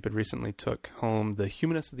OkCupid recently took home the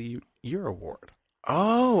Humanist of the Year award.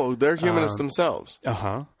 Oh, they're humanists themselves.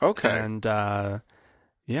 Okay. And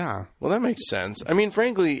yeah. Well, that makes sense. I mean,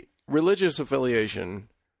 frankly, religious affiliation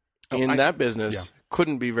in that business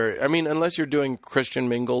couldn't be very... I mean, unless you're doing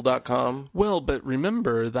ChristianMingle.com. Well, but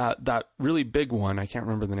remember that really big one, I can't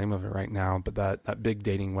remember the name of it right now, but that big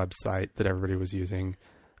dating website that everybody was using,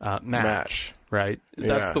 Match, right?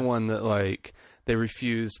 That's Yeah. the one that, like, they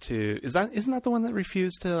refuse to... Isn't that the one that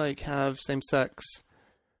refused to, like, have same-sex...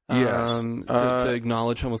 Yes. To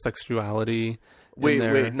acknowledge homosexuality.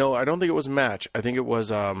 Wait, no, I don't think it was Match. I think it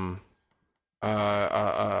was Yeah,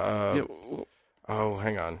 oh,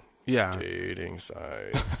 hang on. yeah. Dating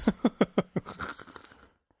sites.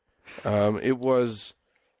 It was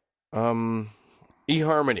eHarmony.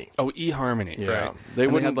 Oh, eHarmony. Yeah. Right. They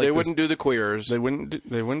And wouldn't had, like, wouldn't do the queers. They wouldn't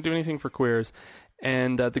do anything for queers,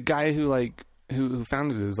 and the guy who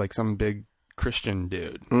founded it is like some big Christian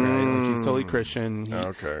dude, right? Like, he's totally Christian.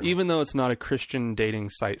 Okay. Even though it's not a Christian dating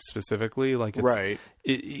site specifically, like it's, Right.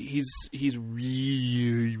 He's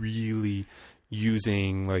really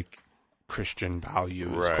using like Christian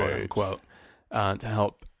values, quote Right. unquote, to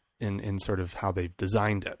help in sort of how they've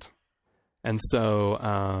designed it, and so.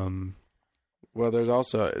 Well, there's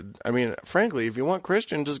also, I mean, frankly, if you want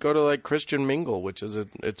Christian, just go to like Christian Mingle, which is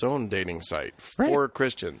its own dating site for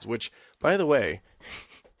Christians, which, by the way,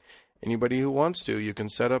 anybody who wants to, you can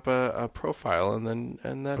set up a profile and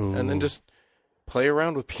then just play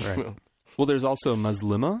around with people. Right. Well, there's also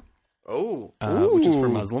Muslima, Oh, which is for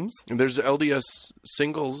Muslims. And there's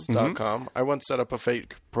LDSsingles.com. I once set up a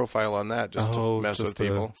fake profile on that just to mess with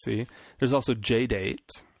people. See, there's also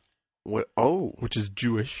JDate, What? Oh, which is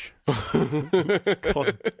Jewish. It's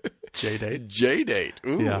called JDate. J-date.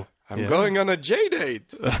 Ooh, Yeah. I'm Yeah. going on a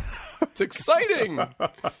J-date. It's exciting.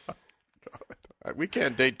 We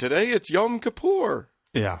can't date today. It's Yom Kippur.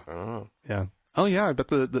 Yeah, Oh. yeah. Oh yeah, I bet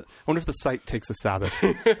I wonder if the site takes a Sabbath.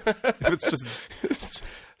 If it's just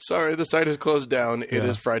Sorry, the site is closed down. It Yeah.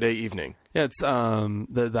 is Friday evening. yeah, it's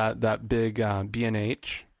that big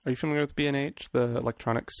B&H. Are you familiar with B&H, the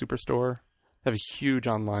electronics superstore? They have a huge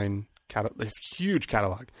online huge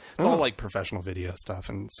catalog. It's all like professional video stuff,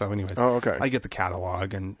 and so anyways, Oh, okay. I get the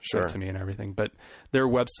catalog and Sure. sent to me and everything. But their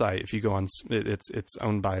website, if you go on, it's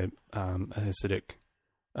owned by a Hasidic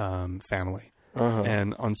family,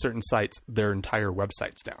 and on certain sites, their entire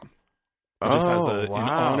website's down. It just has in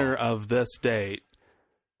honor of this date.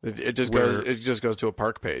 It just Where- goes. It just goes to a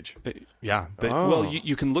park page. Yeah. Oh. Well,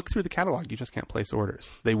 you can look through the catalog. You just can't place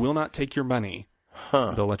orders. They will not take your money.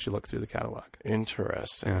 Huh. They'll let you look through the catalog.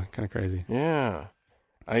 Interesting. Yeah, kind of crazy. Yeah.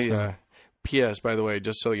 P.S. By the way,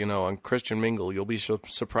 just so you know, on Christian Mingle, you'll be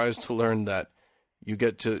surprised to learn that you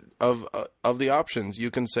get to of the options.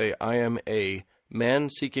 You can say, "I am a man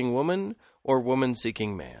seeking woman" or "woman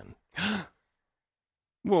seeking man."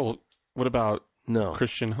 Well, what about No,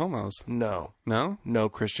 Christian homos? no, No? no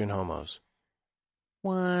Christian homos.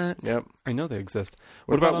 What? Yep. I know they exist.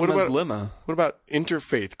 What about Muslima? what about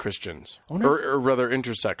interfaith Christians, wonder or rather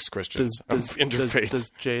intersex Christians? Interfaith.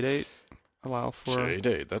 Does JDate allow for?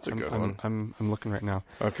 J-date. That's a good one. I'm looking right now.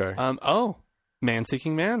 Okay. Man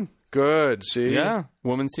seeking man. Good. See. Yeah,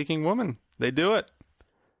 woman seeking woman. They do it.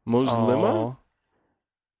 Muslima. Oh,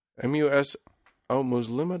 M-U-S. Oh,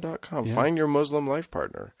 Muslima.com. Yeah. Find your Muslim life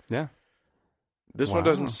partner. yeah. This one Wow.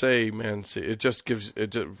 doesn't say man. See, it just gives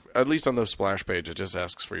it. At least on the splash page, it just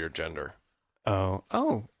asks for your gender.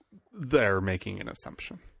 Oh, they're making an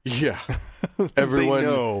assumption. Yeah.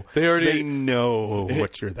 Everyone they know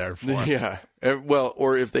what you're there for. Yeah. Well,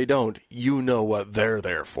 or if they don't, you know what they're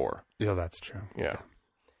there for. Yeah, that's true. Yeah.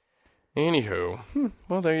 Anywho,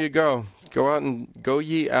 well, there you go. Go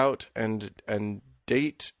ye out and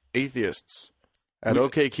date atheists at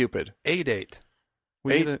OkCupid. A date.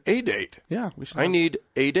 A date. Yeah, we should. I need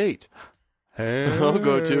a date. Hey. I'll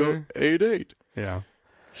go to a date. Yeah.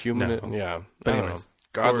 Yeah. But I don't anyways,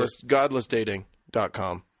 know.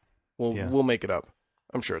 Godlessdating.com. We'll make it up.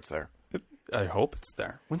 I'm sure it's there. I hope it's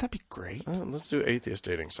there. Wouldn't that be great? Let's do atheist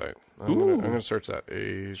dating site. I'm gonna search that.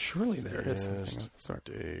 Surely there is something of the sort.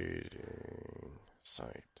 Dating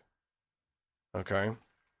site. Okay.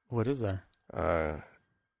 What is there?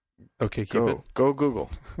 Okay, Cupid. Go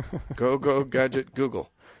Google. go gadget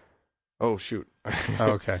Google. Oh shoot.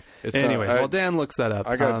 Okay. Anyways, while Dan looks that up,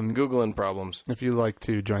 I got Googling problems. If you'd like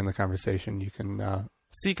to join the conversation, you can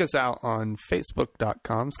seek us out on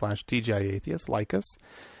Facebook.com/TGIAtheist. Like us.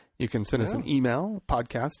 You can send us an email,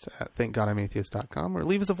 podcast at thankgodimatheist.com, or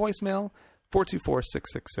leave us a voicemail,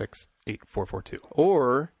 424-666-8442.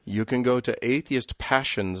 Or you can go to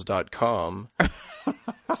atheistpassions.com,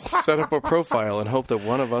 set up a profile, and hope that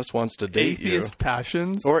one of us wants to date Atheist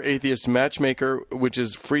Passions? Or Atheist Matchmaker, which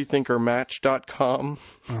is freethinkermatch.com.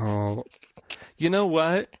 Oh, you know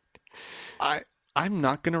what? I'm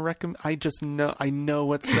not going to recommend. I know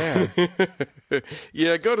what's there.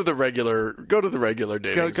 Yeah, go to the regular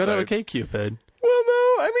dating Go site. to OkCupid. Well,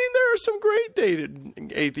 no, I mean there are some great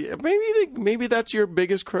dated atheists. Maybe that's your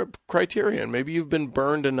biggest criterion. Maybe you've been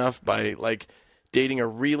burned enough by like dating a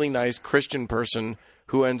really nice Christian person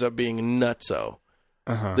who ends up being nutso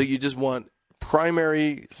that you just want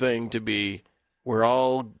primary thing to be we're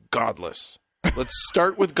all godless. Let's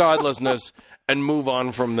start with godlessness and move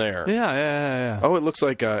on from there. Yeah. Oh, it looks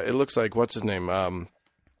like what's his name?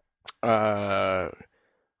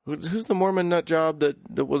 Who's the Mormon nut job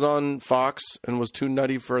that was on Fox and was too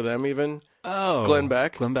nutty for them even? Oh, Glenn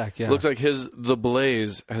Beck. Glenn Beck, yeah. Looks like The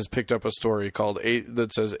Blaze has picked up a story called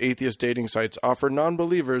that says atheist dating sites offer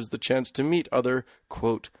non-believers the chance to meet other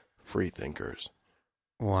quote free thinkers.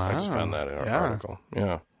 Wow. I just found that in our article.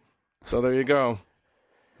 Yeah. So there you go.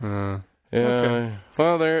 Yeah. Okay.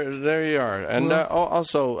 Well, there you are. And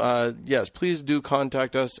also, yes, please do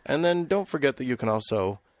contact us. And then don't forget that you can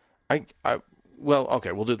also, well,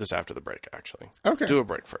 okay, we'll do this after the break, actually. Okay. Do a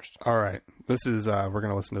break first. All right. This is, we're going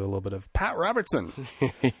to listen to a little bit of Pat Robertson.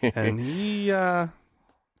 And he,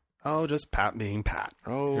 just Pat being Pat.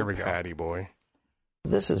 Oh, here we go. Patty boy.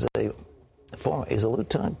 This is a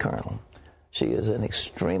lieutenant colonel. She is an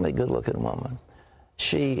extremely good-looking woman.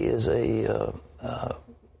 She is a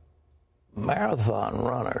marathon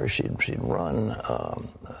runner. She'd run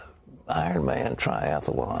Ironman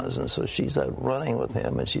triathlons, and so she's out running with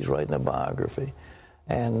him, and she's writing a biography.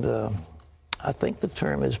 And I think the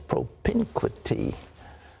term is propinquity,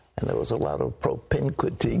 and there was a lot of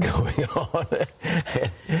propinquity going on.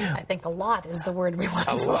 I think a lot is the word we want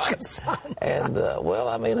to focus on. And, well,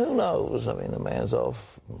 I mean, who knows? I mean, the man's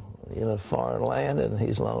off in a foreign land, and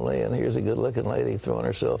he's lonely, and here's a good-looking lady throwing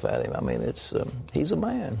herself at him. I mean, it's he's a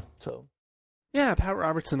man, so... Yeah, Pat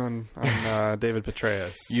Robertson on David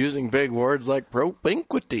Petraeus. Using big words like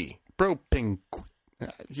propinquity. Propinquity.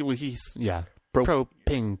 Yeah,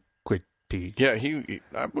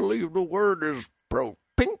 I believe the word is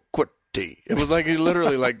propinquity. It was like he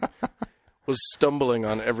literally was stumbling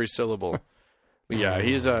on every syllable. But yeah,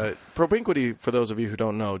 he's propinquity, for those of you who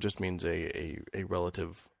don't know, just means a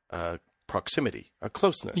relative proximity, a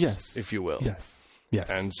closeness, yes, if you will. Yes.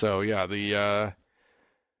 And so, yeah,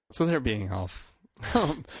 so they're being off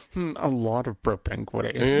a lot of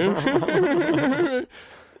propinquity.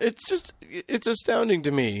 It's astounding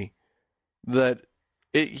to me that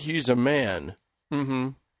he's a man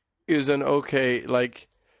is an okay, like,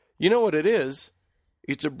 you know what it is?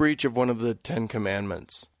 It's a breach of one of the 10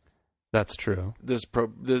 Commandments. That's true. This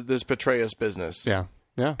Petraeus business. Yeah.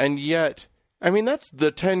 And yet, I mean, that's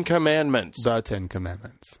the 10 Commandments. The 10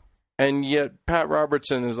 Commandments. And yet Pat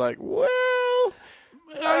Robertson is like, well...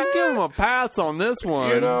 I give him a pass on this one.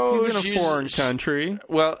 You know, he's in a foreign country.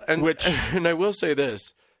 Well, and I will say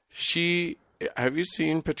this. Have you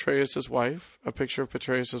seen Petraeus' wife? A picture of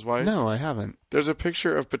Petraeus' wife? No, I haven't. There's a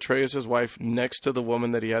picture of Petraeus' wife next to the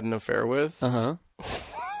woman that he had an affair with. Uh-huh.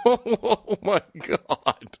 Oh, my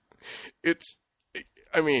God.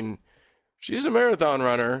 She's a marathon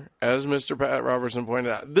runner, as Mr. Pat Robertson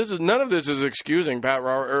pointed out. None of this is excusing Pat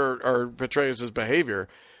or Petraeus' behavior,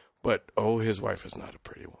 but his wife is not a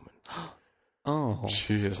pretty woman. Oh,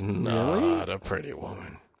 she is not a pretty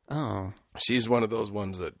woman. Oh, she's one of those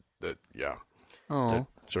ones that Oh, that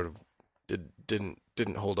sort of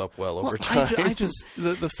didn't hold up well over time. I just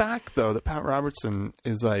the fact though that Pat Robertson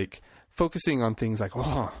is like focusing on things like,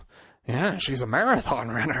 oh, yeah, she's a marathon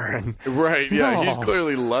runner, and right, yeah, oh, he's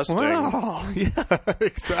clearly lusting. oh, yeah,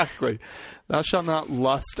 exactly. Thou shalt not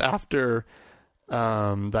lust after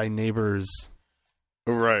thy neighbor's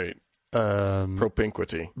right.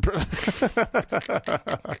 Propinquity.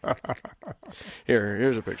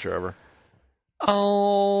 Here's a picture of her.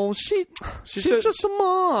 Oh, she's just a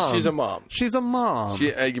mom. She's a mom. She's a mom.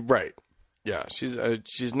 Right. Yeah, she's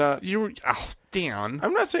not. Dan.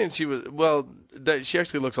 I'm not saying she was. Well, that she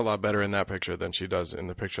actually looks a lot better in that picture than she does in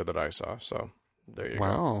the picture that I saw. So there you go.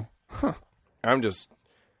 Wow. Huh. I'm just.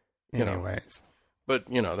 Anyways, but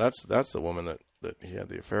that's the woman that he had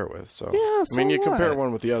the affair with. So yeah. I mean, you compare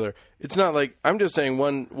one with the other. It's not like I'm just saying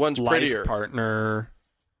one's life prettier. Partner.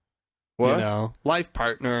 What? Life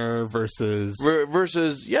partner versus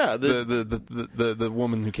yeah, the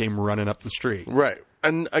woman who came running up the street. Right.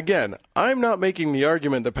 And again, I'm not making the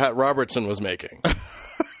argument that Pat Robertson was making.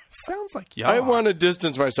 Sounds like you I are. want to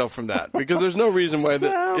distance myself from that because there's no reason why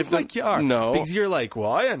Sounds like you are. No. Because you're like,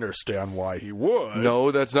 well, I understand why he would.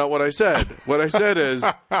 No, that's not what I said. What I said is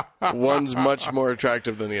one's much more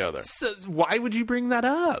attractive than the other. So why would you bring that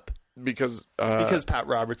up? Because Pat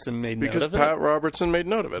Robertson made note of it. Because Pat Robertson made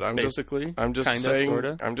note of it. I'm just saying.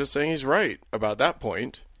 Sorta. I'm just saying he's right about that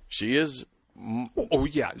point. She is. Oh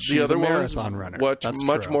yeah, she's the other a one's marathon runner.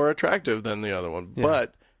 Much more attractive than the other one,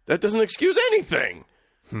 but that doesn't excuse anything.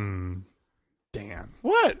 Dan.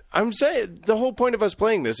 What? I'm saying the whole point of us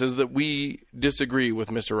playing this is that we disagree with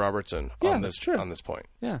Mr. Robertson on this point.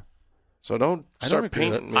 Yeah. So don't start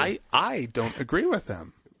painting me. I don't agree with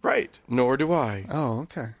them. Right. Nor do I. Oh,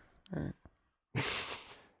 okay. All right.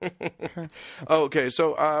 Okay. Oh, okay.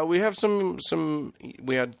 So we have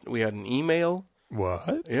we had an email.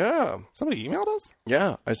 What? Yeah. Somebody emailed us?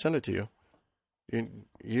 Yeah, I sent it to you.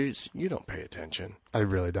 You don't pay attention. I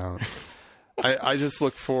really don't. I just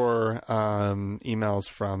look for emails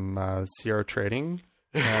from Sierra Trading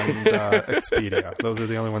and Expedia. Those are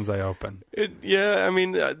the only ones I open. I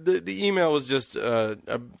mean, the email was just a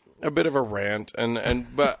bit of a rant,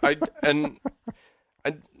 but I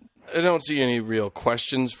don't see any real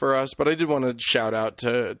questions for us. But I did want to shout out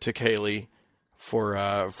to Kaylee for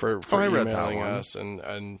emailing us,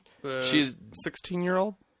 and she's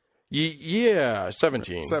 16-year-old. Yeah,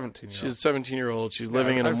 17. 17. She's a 17-year-old. She's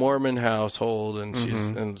living in a Mormon household,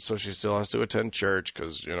 and so she still has to attend church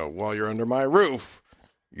because while you're under my roof,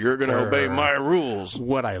 you're going to obey my rules.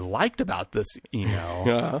 What I liked about this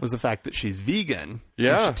email was the fact that she's vegan.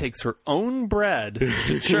 Yeah, and she takes her own bread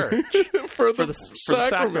to church for the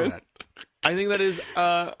sacrament. I think that is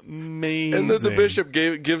amazing. And then the bishop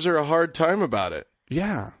gives her a hard time about it.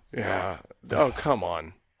 Yeah. Yeah. Oh, come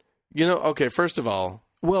on. Okay, first of all.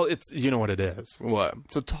 Well, it's what it is. What?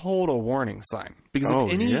 It's a total warning sign.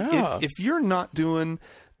 Because if you're not doing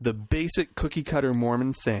the basic cookie cutter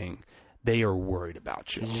Mormon thing, they are worried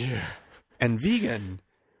about you. Yeah. And vegan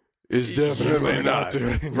is definitely not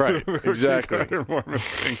doing right. Exactly. Mormon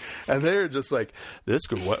thing. And they're just like, this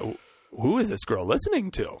girl, who is this girl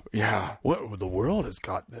listening to? Yeah. What the world has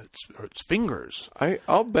got its fingers.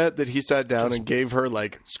 I'll bet that he sat down and gave her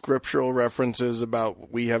like scriptural references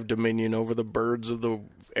about we have dominion over the birds of the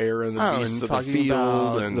air and the beasts of the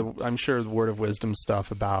field. I'm sure the word of wisdom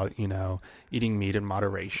stuff about, eating meat in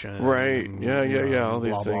moderation. Right. Yeah. All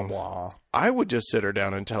these blah, things. Blah, blah. I would just sit her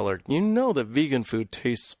down and tell her, that vegan food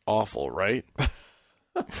tastes awful, right?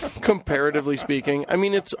 Comparatively speaking. I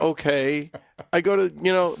mean, it's okay. I go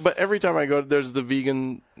to, but every time I go, there's the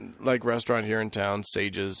vegan restaurant here in town,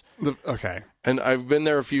 Sage's. Okay. And I've been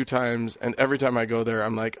there a few times, and every time I go there,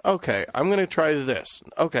 I'm like, okay, I'm going to try this.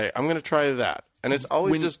 Okay, I'm going to try that. And it's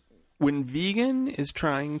always when vegan is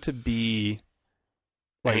trying to be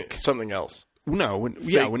like something else. No, when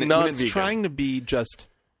it's trying to be just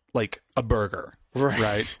like a burger.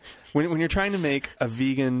 Right. When you're trying to make a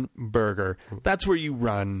vegan burger, that's where you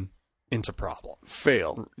run into problem.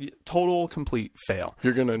 Fail. Total complete fail.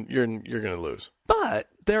 You're gonna lose. But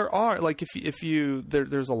there are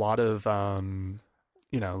there's a lot of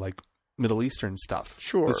Middle Eastern stuff.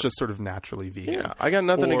 Sure. That's just sort of naturally vegan. Yeah. I got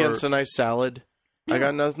nothing against a nice salad. Yeah. I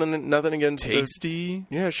got nothing against tasty.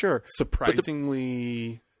 Yeah, sure.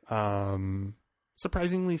 Surprisingly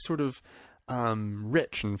sort of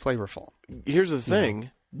rich and flavorful. Here's the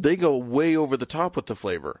thing. They go way over the top with the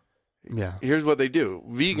flavor. Yeah. Here's what they do.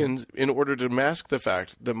 Vegans, in order to mask the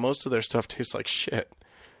fact that most of their stuff tastes like shit,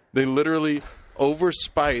 they literally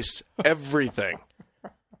overspice everything.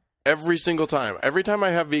 Every single time. Every time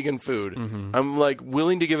I have vegan food, I'm like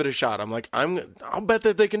willing to give it a shot. I'm like, I'll bet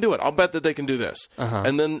that they can do it. I'll bet that they can do this.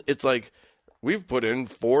 And then it's like, we've put in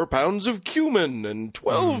 4 pounds of cumin and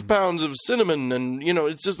 12 pounds of cinnamon, and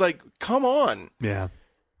it's just like, come on. Yeah.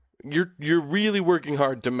 You're really working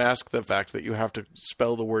hard to mask the fact that you have to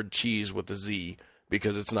spell the word cheese with a Z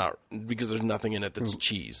because there's nothing in it that's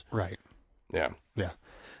cheese. Right. Yeah. Yeah.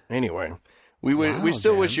 Anyway, we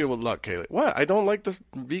still wish you luck, Kaylee. What? I don't like the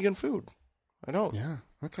vegan food. I don't. Yeah.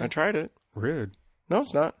 Okay. I tried it. Rude. No,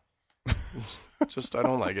 it's not. It's just I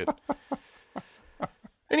don't like it.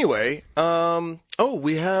 Anyway,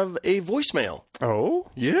 we have a voicemail. Oh?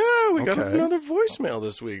 Yeah, we got another voicemail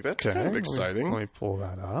this week. That's kind of exciting. Let me pull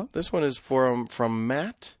that up. This one is from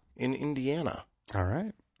Matt in Indiana. All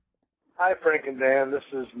right. Hi, Frank and Dan. This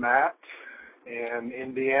is Matt in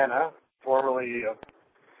Indiana. Formerly,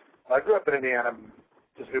 I grew up in Indiana,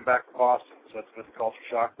 just moved back to Boston, so it's a bit of culture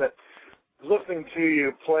shock. But I was listening to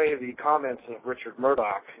you play the comments of Richard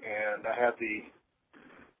Murdoch, and I had the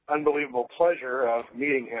unbelievable pleasure of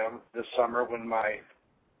meeting him this summer when my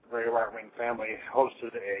very right-wing family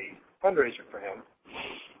hosted a fundraiser for him.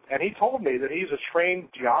 And he told me that he's a trained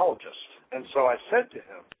geologist. And so I said to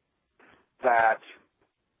him that,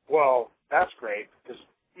 well, that's great, because,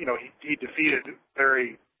 he defeated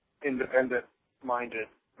very independent-minded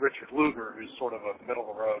Richard Lugar, who's sort of a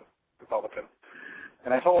middle-of-the-road Republican.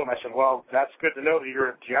 And I told him, I said, well, that's good to know that you're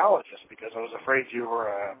a geologist, because I was afraid you were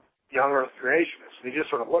a young Earth creationist. And he just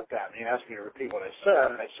sort of looked at me and asked me to repeat what I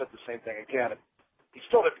said, and I said the same thing again. And he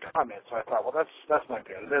still didn't comment, so I thought, well, that's not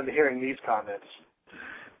good. And then hearing these comments,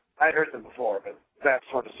 I'd heard them before, but that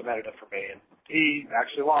sort of cemented it for me. And he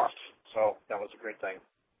actually lost, so that was a great thing.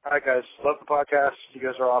 All right, guys, love the podcast. You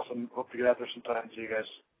guys are awesome. Hope to get out there sometime. See you guys.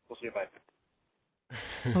 We'll see you. Bye.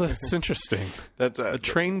 Well, that's interesting. That's a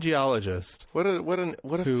trained geologist. What a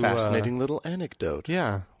fascinating little anecdote.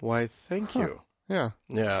 Yeah. Why, thank you. Yeah.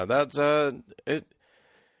 Yeah, that's it.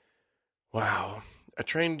 Wow. A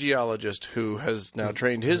trained geologist who has now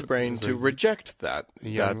trained his brain to reject that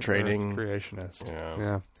training. Earth creationist.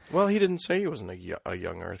 Yeah. Well, he didn't say he wasn't a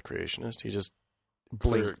young Earth creationist. He just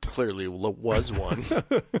clearly was one.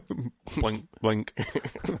 Blink, blink.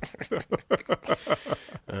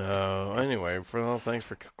 Anyway, thanks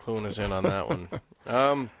for cluing us in on that one.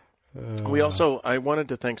 I wanted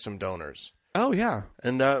to thank some donors. Oh, yeah.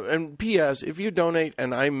 And P.S., if you donate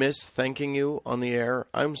and I miss thanking you on the air,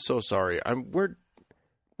 I'm so sorry. We're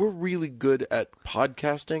really good at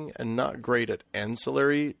podcasting and not great at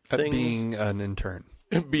ancillary things. At being an intern.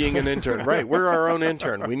 Being an intern, right. We're our own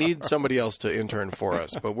intern. We need somebody else to intern for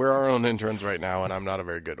us, but we're our own interns right now, and I'm not a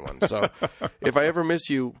very good one. So if I ever miss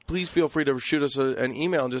you, please feel free to shoot us an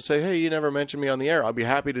email and just say, hey, you never mentioned me on the air. I'll be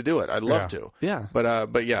happy to do it. I'd love to. Yeah.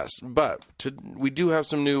 But yes. We do have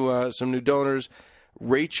some new donors.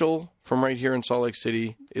 Rachel from right here in Salt Lake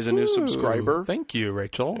City is a new subscriber. Thank you,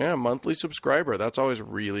 Rachel. Yeah, monthly subscriber. That's always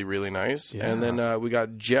really, really nice. Yeah. And then we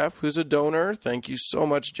got Jeff, who's a donor. Thank you so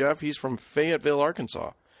much, Jeff. He's from Fayetteville,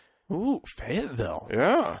 Arkansas. Ooh, Fayetteville.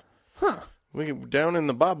 Yeah. Huh. We down in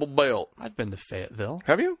the Bible Belt. I've been to Fayetteville.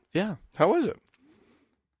 Have you? Yeah. How was it?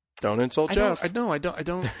 Don't insult Jeff. I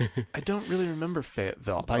don't really remember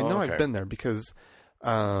Fayetteville, but I know I've been there because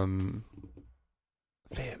Fayetteville.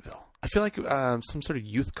 I feel like some sort of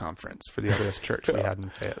youth conference for the LDS Church we had in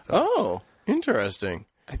Fayetteville. Oh, interesting.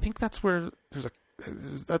 I think that's where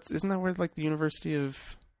isn't that where like the University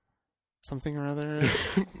of something or other?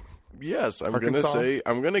 Yes, I'm Arkansas?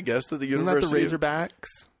 I'm gonna guess that the Isn't University. that the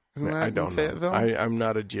Razorbacks? Isn't that I don't in Fayetteville? know. I'm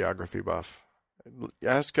not a geography buff.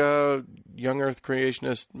 Ask a young Earth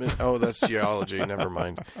creationist. Oh, that's geology. Never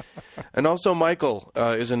mind. And also, Michael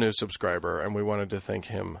is a new subscriber, and we wanted to thank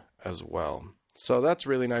him as well. So that's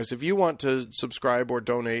really nice. If you want to subscribe or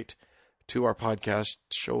donate to our podcast,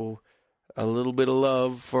 show a little bit of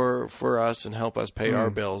love for us and help us pay our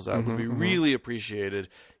bills, that would be really appreciated.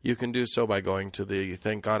 You can do so by going to the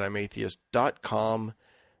thankgodimatheist.com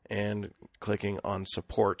and clicking on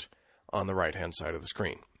support on the right-hand side of the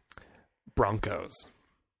screen. Broncos.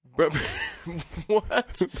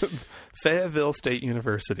 What? Fayetteville State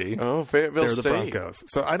University. Oh, Fayetteville They're State. the Broncos.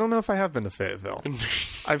 So I don't know if I have been to Fayetteville.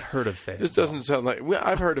 I've heard of Fayetteville. This doesn't sound like... Well,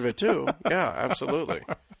 I've heard of it, too. Yeah, absolutely.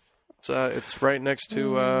 It's right next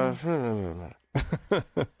to...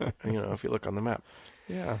 if you look on the map.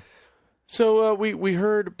 Yeah. So we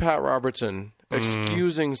heard Pat Robertson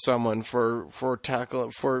excusing someone for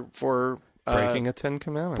breaking a 10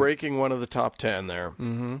 commandment. Breaking one of the top 10 there.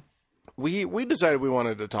 Mm-hmm. We decided we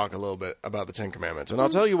wanted to talk a little bit about the 10 Commandments, and I'll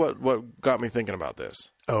tell you what got me thinking about this.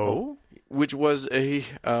 Oh? Which was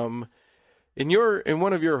In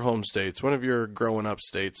one of your home states, one of your growing up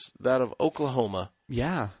states, that of Oklahoma.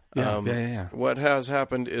 Yeah. What has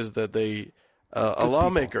happened is that a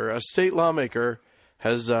state lawmaker,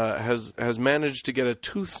 has managed to get a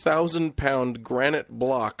 2,000-pound granite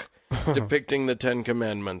block depicting the Ten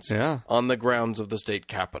Commandments on the grounds of the state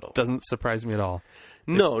capitol. Doesn't surprise me at all.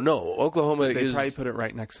 No. Oklahoma They probably put it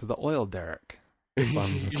right next to the oil derrick. It's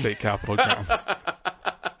on the state capitol grounds.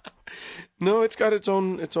 No, it's got its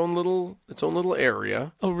own little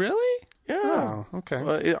area. Oh, really? Yeah. Oh,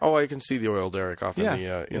 okay. I can see the oil derrick off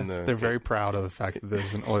in the. They're very proud of the fact that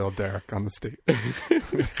there's an oil derrick on the state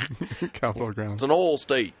capitol grounds. It's an oil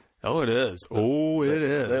state. Oh, it is. Oh, it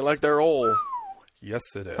is. They like their oil. Yes,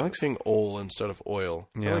 it is. I like saying oil instead of oil.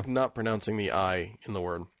 Yeah. I like not pronouncing the I in the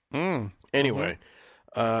word. Anyway,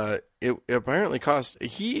 it apparently cost.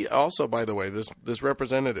 He also, by the way, this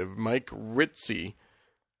representative Mike Ritze.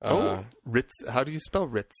 Ritz. How do you spell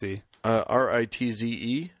Ritze?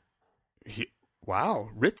 Ritze. Wow,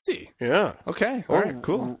 Ritzy. Yeah. Okay. All right.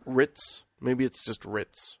 Cool. Ritz. Maybe it's just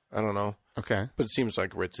Ritz. I don't know. Okay. But it seems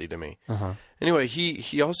like Ritzy to me. Uh-huh. Anyway,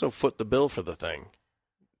 he also foot the bill for the thing,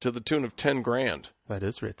 to the tune of $10,000. That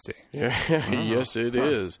is Ritzy. Yeah. Yes, it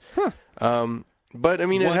is. But I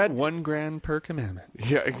mean, it had $1,000 per commandment.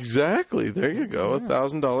 Yeah, exactly. There you go.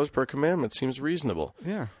 $1,000 per commandment seems reasonable.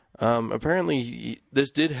 Yeah. Apparently,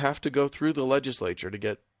 this did have to go through the legislature to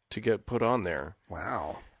get put on there.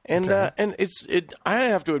 Wow. And and I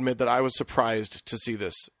have to admit that I was surprised to see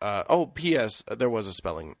this. P.S. There was a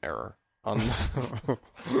spelling error on, of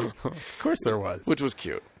course there was, which was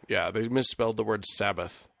cute. Yeah, they misspelled the word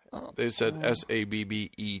Sabbath. They said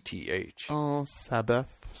Sabbeth. Oh,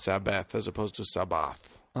 Sabbath. Sabbath as opposed to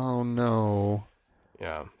Sabbath. Oh no.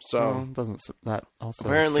 Yeah. So that also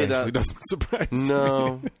apparently doesn't surprise me.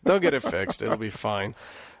 No, they'll get it fixed. It'll be fine.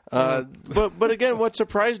 But again, what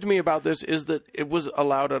surprised me about this is that it was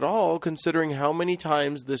allowed at all, considering how many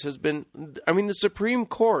times this has been. I mean, the Supreme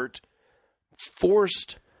Court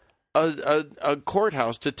forced a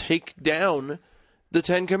courthouse to take down the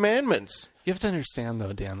Ten Commandments. You have to understand,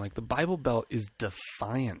 though, Dan, like the Bible Belt is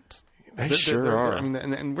defiant. They sure are. I mean,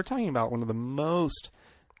 and we're talking about one of the most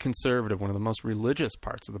conservative, one of the most religious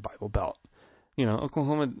parts of the Bible Belt. You know,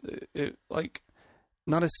 Oklahoma,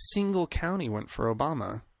 not a single county went for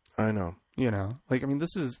Obama. I know. You know, like, I mean,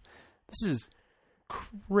 this is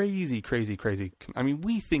crazy. I mean,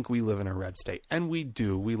 we think we live in a red state, and we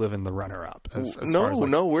do. We live in the runner-up.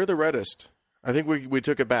 No, we're the reddest. I think we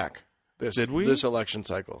took it back. Did we? This election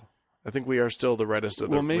cycle. I think we are still the reddest of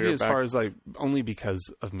the. Well, maybe far as only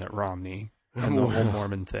because of Mitt Romney and the whole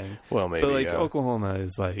Mormon thing. Well, maybe. But Oklahoma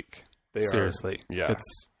is seriously, yeah.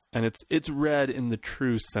 It's red in the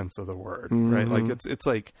true sense of the word, right? Like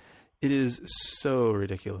it is so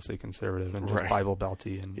ridiculously conservative and just Bible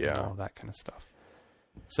belty and all that kind of stuff.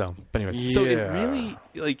 So, but anyway, so it really,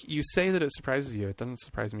 you say that it surprises you. It doesn't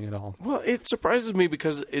surprise me at all. Well, it surprises me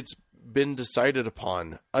because it's been decided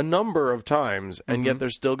upon a number of times, and yet they're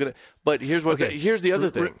still gonna. But here's here's the other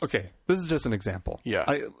thing. Okay, this is just an example.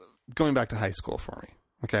 Yeah, going back to high school for me.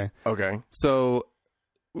 Okay. So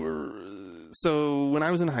when I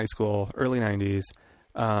was in high school, early 90s,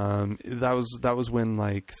 that was when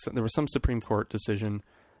there was some Supreme Court decision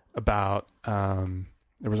about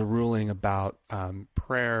there was a ruling about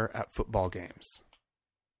prayer at football games,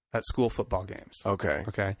 at school football games.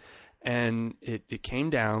 Okay. And it came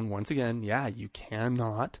down once again. Yeah, you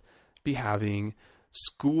cannot be having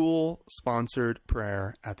school-sponsored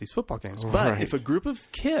prayer at these football games. But if a group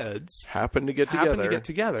of kids happen to get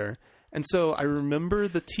together, and so I remember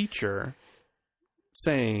the teacher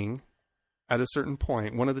saying, at a certain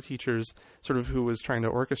point, one of the teachers, sort of who was trying to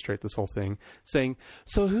orchestrate this whole thing, saying,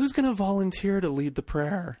 "So who's going to volunteer to lead the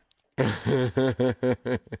prayer?"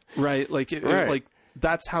 Right? Like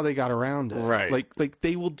that's how they got around it. Right. Like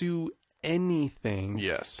they will do anything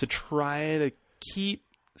to try to keep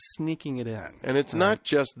sneaking it in. And it's not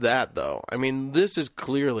just that, though. I mean, this is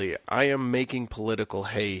clearly, I am making political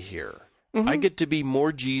hay here. I get to be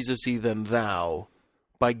more Jesus-y than thou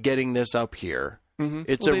by getting this up here.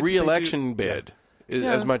 It's a re-election bid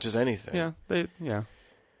as much as anything. Yeah.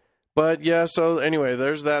 But yeah, so anyway,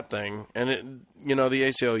 there's that thing. And the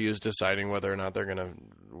ACLU is deciding whether or not they're going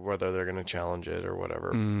to challenge it or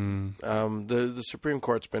whatever. The Supreme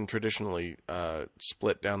Court's been traditionally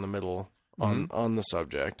split down the middle on the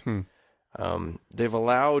subject. They've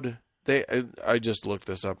allowed I just looked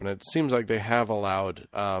this up, and it seems like they have allowed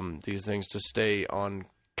these things to stay on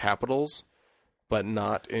capitals, but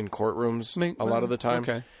not in courtrooms a lot of the time.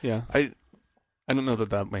 Okay, yeah. I don't know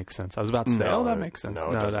that makes sense. I was about to say, that makes sense.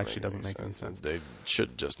 No, it actually doesn't make any sense. They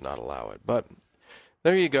should just not allow it. But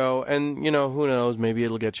There you go. And, you know, who knows? Maybe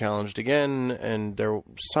it'll get challenged again and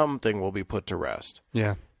something will be put to rest.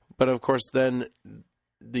 Yeah. But, of course, then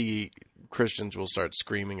the Christians will start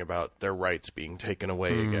screaming about their rights being taken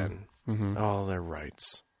away again. Mm-hmm. Oh, their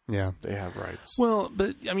rights. Yeah. They have rights. Well,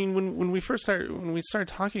 but, I mean, when we started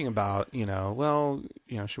talking about,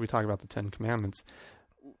 should we talk about the Ten Commandments?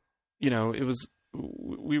 You know, it was,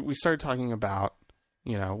 we started talking about,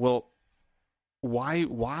 why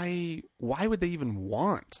would they even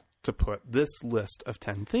want to put this list of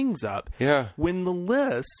 10 things up? Yeah. When the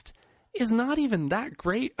list is not even that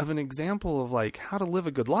great of an example of like how to live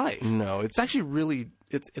a good life. No, it's actually really,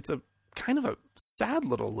 it's a kind of a sad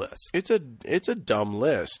little list. It's a dumb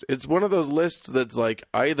list. It's one of those lists that's like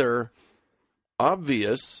either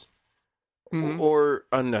obvious or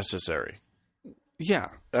unnecessary. Yeah.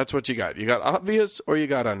 That's what you got. You got obvious or you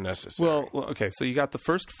got unnecessary. Well, okay, so you got the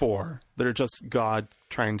first 4 that are just God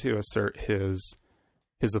trying to assert his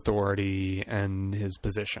authority and his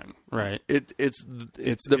position, right? It's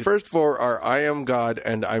the first 4 are I am God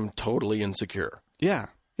and I'm totally insecure. Yeah.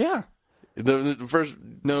 Yeah. The first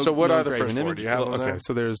so what are the first 4? Do you have them okay, there?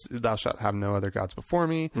 so there's thou shalt have no other gods before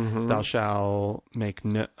me. Mm-hmm. Thou shalt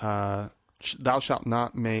thou shalt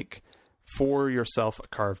not make for yourself a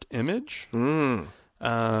carved image. Thou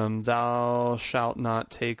shalt not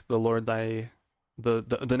take the Lord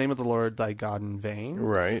the name of the Lord thy God in vain.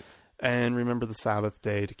 Right. And remember the Sabbath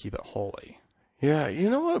day to keep it holy. Yeah, you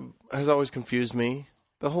know what has always confused me?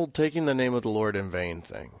 The whole taking the name of the Lord in vain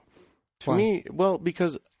thing. To me, well,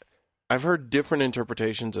 because I've heard different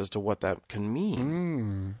interpretations as to what that can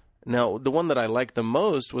mean. Now, the one that I liked the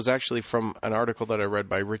most was actually from an article that I read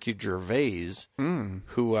by Ricky Gervais,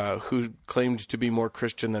 who claimed to be more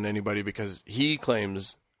Christian than anybody because he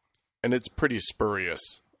claims, and it's pretty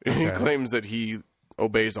spurious, he claims that he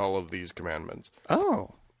obeys all of these commandments.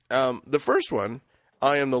 Oh. The first one,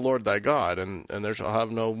 I am the Lord thy God, and there shall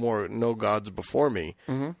have no gods before me.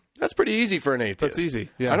 Mm-hmm. That's pretty easy for an atheist. That's easy,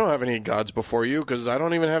 yeah. I don't have any gods before you because I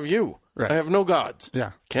don't even have you. Right. I have no gods.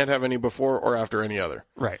 Yeah. Can't have any before or after any other.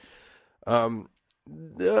 Right.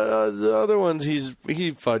 The other ones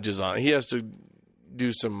he fudges on. He has to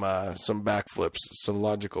do some backflips, some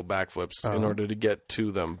logical backflips in order to get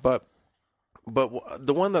to them. But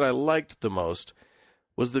the one that I liked the most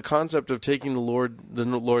was the concept of taking the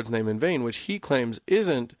Lord's name in vain, which he claims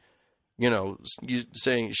isn't,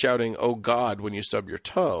 shouting "Oh God" when you stub your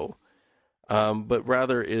toe, but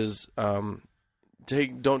rather is don't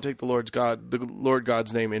take the Lord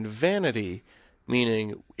God's name in vanity.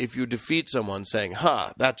 Meaning, if you defeat someone, saying,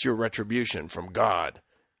 "Ha, that's your retribution from God."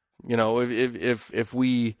 If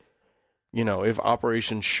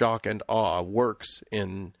Operation Shock and Awe works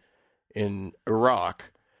in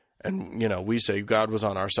Iraq, and we say God was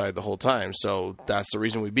on our side the whole time, so that's the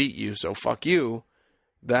reason we beat you. So fuck you.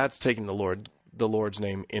 That's taking the Lord's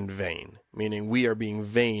name in vain. Meaning, we are being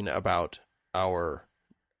vain about our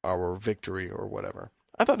victory or whatever.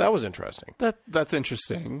 I thought that was interesting. That's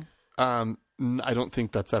interesting. I don't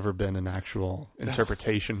think that's ever been an actual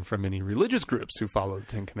interpretation from any religious groups who follow the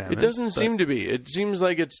Ten Commandments. It doesn't seem to be. It seems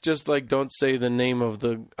like it's just like don't say the name of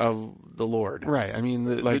the Lord. Right. I mean,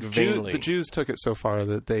 the Jews took it so far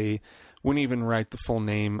that they wouldn't even write the full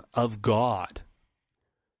name of God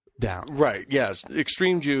down. Right. Yes.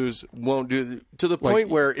 Extreme Jews won't do to the point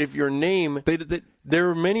where if your name, there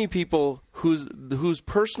are many people whose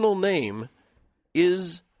personal name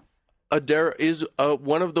is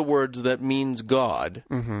one of the words that means God,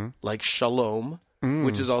 like Shalom,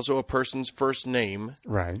 which is also a person's first name.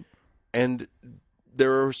 Right. And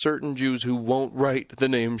there are certain Jews who won't write the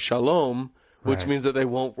name Shalom, which means that they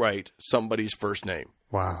won't write somebody's first name.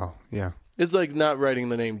 Wow. Yeah. It's like not writing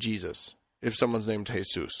the name Jesus if someone's named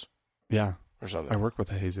Jesus. Yeah. Or something. I work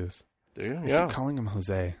with a Jesus. Do you? I keep calling him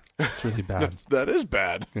Jose. It's really bad. That is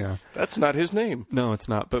bad. Yeah. That's not his name. No, it's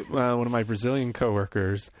not. But one of my Brazilian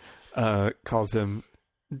coworkers calls him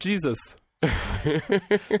Jesus.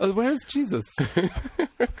 Where's Jesus?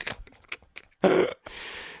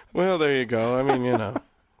 Well, there you go. I mean, I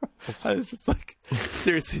was just like,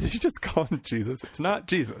 seriously, did you just call him Jesus? It's not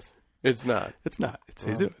Jesus. It's not. It's not. It's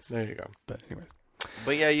Jesus. There you go. But anyways.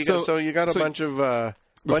 But yeah, you got a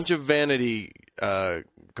bunch of vanity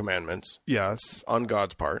commandments. Yes. On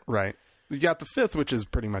God's part. Right. You got the 5th, which is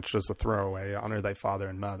pretty much just a throwaway, honor thy father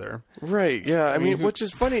and mother. Right, yeah. I mean, which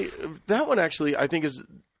is funny. That one actually, I think, is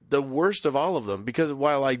the worst of all of them. Because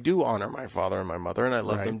while I do honor my father and my mother, and I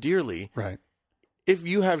love them dearly, right. If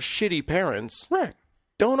you have shitty parents, right,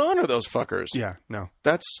 don't honor those fuckers. Yeah, no.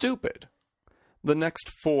 That's stupid. The next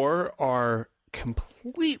 4 are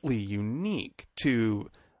completely unique to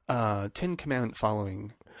Ten Commandment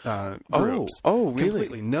following groups. Oh, really?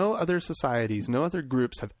 Completely. No other societies, no other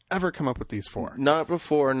groups have ever come up with these 4. Not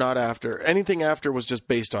before, not after. Anything after was just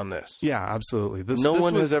based on this. Yeah, absolutely. No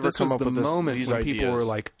one has ever come up with the moment these when ideas. people were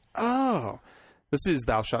like, oh, this is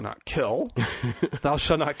thou shalt not kill, thou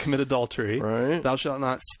shalt not commit adultery, Right. thou shalt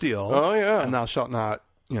not steal, Oh, yeah. and thou shalt not,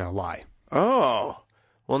 lie. Oh.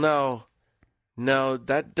 Well, now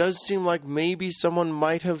that does seem like maybe someone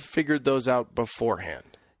might have figured those out beforehand.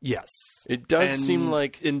 Yes. It does And seem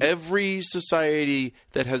like every society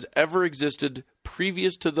that has ever existed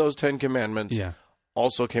previous to those 10 commandments Yeah.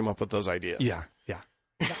 also came up with those ideas. Yeah.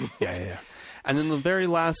 Yeah. And then the very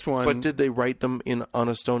last one. But did they write them on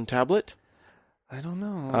a stone tablet? I don't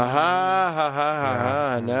know. Aha, ha, ha,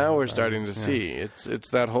 ha. Yeah. Now we're starting to see. It's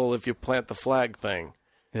that whole if you plant the flag thing.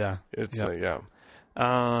 Yeah. It's yeah.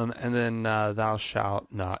 And then thou shalt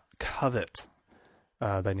not covet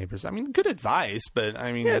thy neighbors. I mean, good advice, but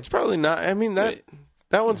I mean, Yeah, it's probably not. I mean, that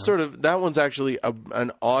one's actually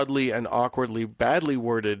an oddly and awkwardly badly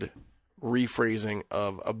worded rephrasing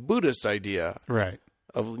of a Buddhist idea right.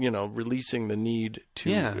 of, releasing the need to,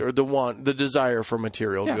 Yeah. or the desire for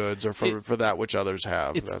material goods or for that which others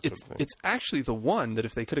have. That sort of thing. It's actually the one that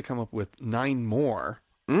if they could have come up with 9 more,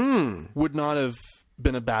 would not have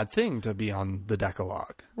been a bad thing to be on the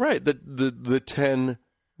Decalogue. Right. The 10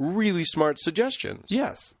 really smart suggestions.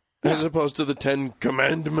 Yes. As opposed to the 10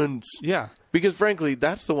 commandments. Yeah. Because frankly,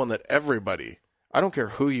 that's the one that everybody, I don't care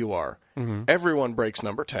who you are, everyone breaks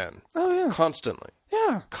number 10. Oh, yeah. Constantly.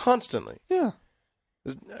 Yeah. Constantly. Yeah.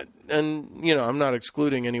 And, I'm not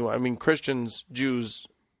excluding anyone. I mean, Christians, Jews,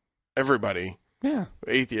 everybody, Yeah.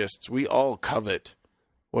 atheists, we all covet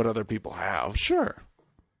what other people have. Sure.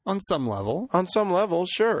 On some level. On some level,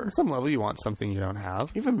 sure. On some level, you want something you don't have.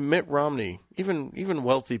 Even Mitt Romney, even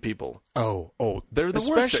wealthy people. Oh, they're the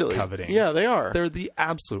worst Especially, at coveting. Yeah, they are. They're the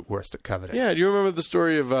absolute worst at coveting. Yeah, do you remember the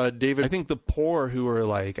story of David? I think the poor who are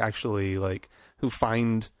who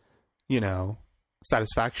find,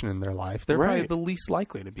 satisfaction in their life, they're probably Right. the least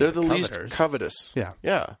likely to be. They're the coveters. least covetous. Yeah.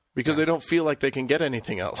 Yeah, because they don't feel like they can get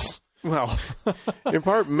anything else. Well, In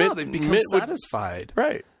part, Mitt, they've become Mitt would, satisfied.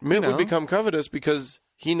 right. Mitt You know? would become covetous because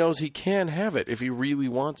he knows he can have it if he really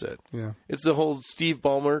wants it. Yeah. It's the whole Steve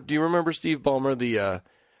Ballmer. Do you remember Steve Ballmer,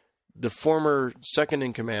 the former second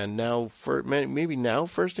in command, maybe now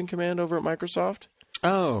first in command over at Microsoft?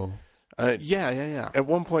 Oh. Uh, Yeah. At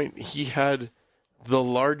one point, he had the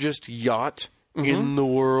largest yacht in the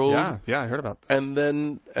world. Yeah, I heard about this. And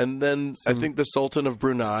then I think the Sultan of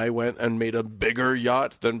Brunei went and made a bigger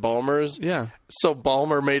yacht than Ballmer's. Yeah. So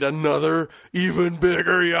Ballmer made another even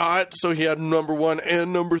bigger yacht. So he had number 1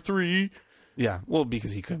 and number 3. Yeah. Well,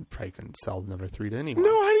 because he probably couldn't sell number 3 to anyone. No,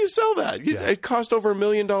 how do you sell that? Yeah. It cost over $1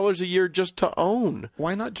 million a year just to own.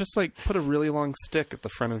 Why not just put a really long stick at the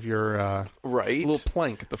front of your Right. little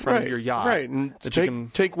plank at the front of your yacht? Right. And that you can-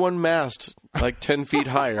 take one mast 10 feet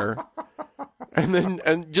higher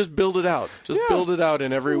and just build it out. Just build it out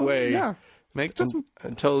in every way. Yeah. Make just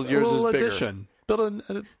Until a yours is little bigger. addition. Build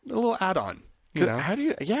a little add-on. How do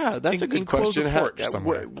you? Yeah, that's a good Enclose a question. porch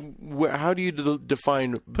somewhere. How do you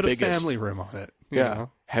define Put biggest? a family room on it. you Yeah,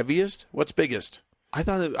 know? heaviest. What's biggest? I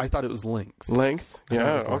thought it was length. Length. I thought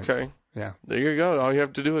Yeah. it was length. Okay. Yeah. There you go. All you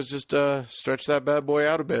have to do is just stretch that bad boy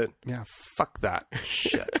out a bit. Yeah. Fuck that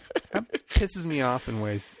shit. That pisses me off in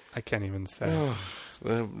ways I can't even say.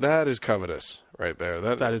 That is covetous, right there.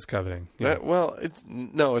 That is coveting. Yeah.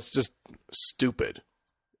 It's just stupid.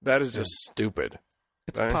 That is just stupid.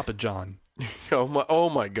 It's Papa John. Oh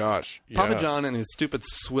my gosh. Papa Yeah. John and his stupid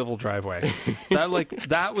swivel driveway.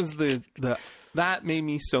 That was that made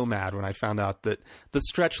me so mad when I found out that the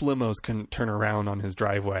stretch limos couldn't turn around on his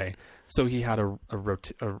driveway, so he had a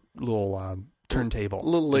little turntable, A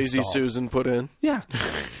little lazy installed. Susan put in. Yeah,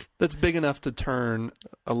 that's big enough to turn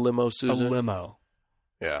A limo Susan. a limo,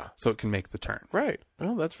 Yeah. so it can make the turn. Right.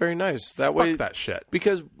 Oh, that's very nice. That Fuck way, that shit.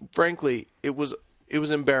 because frankly, it was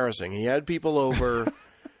embarrassing. He had people over.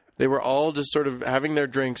 They were all just sort of having their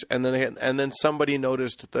drinks, and then somebody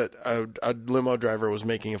noticed that a limo driver was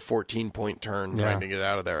making a 14-point turn trying to get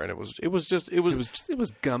out of there, and it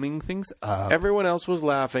was gumming things up. everyone else was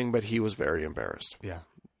laughing, but he was very embarrassed. Yeah.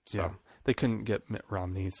 So. Yeah. They couldn't get Mitt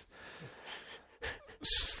Romney's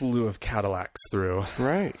slew of Cadillacs through.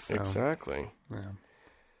 Right. So. Exactly. Yeah.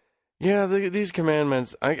 Yeah. These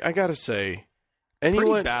commandments, I gotta say, Pretty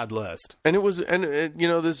anyone. bad list. And it was,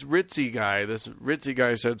 this Ritzy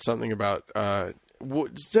guy said something about,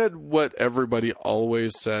 said what everybody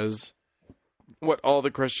always says, what all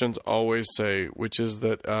the Christians always say, which is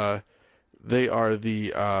that they are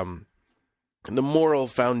the moral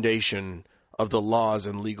foundation of the laws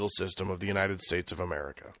and legal system of the United States of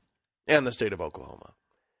America and the state of Oklahoma.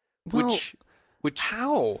 Well, which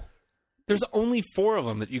how? There's only 4 of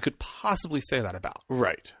them that you could possibly say that about.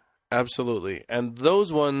 right, absolutely, and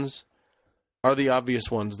those ones are the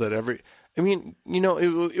obvious ones that I mean,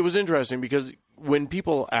 it was interesting because when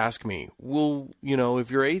people ask me, well,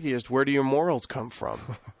 if you're atheist, where do your morals come from?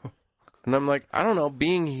 And I'm like, I don't know,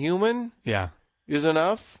 being human Yeah. is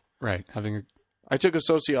enough. Right. I took a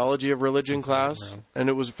sociology of religion class, and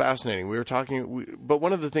it was fascinating. We were talking, but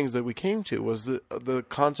one of the things that we came to was the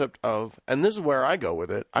concept of, and this is where I go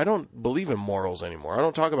with it, I don't believe in morals anymore. I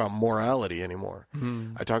don't talk about morality anymore.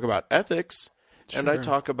 I talk about ethics, and I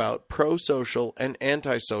talk about pro-social and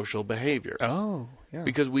antisocial behavior. Oh, yeah.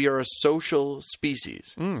 Because we are a social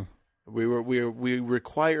species. We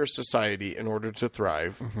require society in order to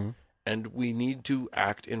thrive, and we need to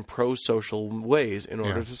act in pro-social ways in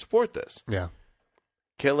order to support this. Yeah.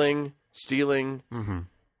 Killing, stealing,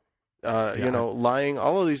 lying,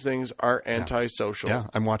 all of these things are antisocial. Yeah,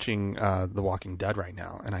 I'm watching The Walking Dead right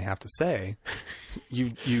now, and I have to say,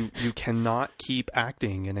 you cannot keep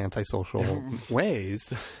acting in antisocial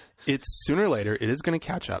ways. It's sooner or later, it is going to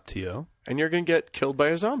catch up to you. And you're going to get killed by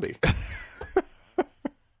a zombie.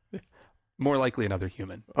 More likely another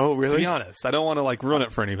human. Oh, really? To be honest, I don't want to ruin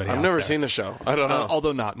it for anybody. I've never seen the show. I don't know.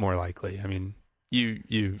 Although not more likely. I mean, you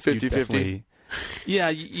 50-50. Yeah,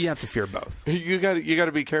 you have to fear both. You got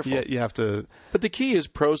to be careful. Yeah, you have to. But the key is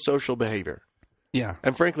pro-social behavior. Yeah,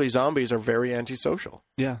 and frankly, zombies are very antisocial.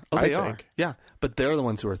 Yeah, they are. Yeah, but they're the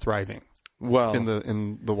ones who are thriving. Well,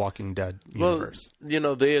 in the Walking Dead universe,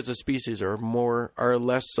 they as a species are a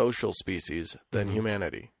less social species than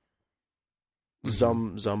humanity.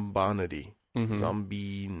 Zombonity,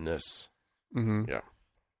 zombiness. Yeah,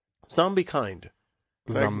 zombie kind.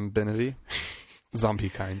 Zombinity. Zombie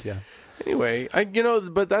kind, yeah. Anyway,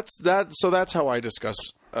 but that's how I discuss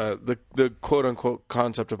the quote unquote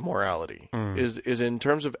concept of morality is in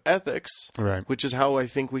terms of ethics, right? Which is how I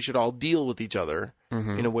think we should all deal with each other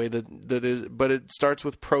in a way that is. But it starts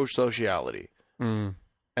with pro-sociality, and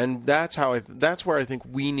that's where I think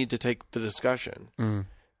we need to take the discussion,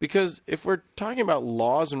 because if we're talking about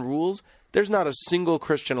laws and rules, there's not a single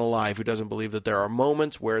Christian alive who doesn't believe that there are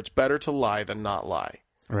moments where it's better to lie than not lie,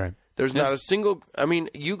 right? There's not a single... I mean,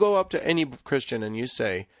 you go up to any Christian and you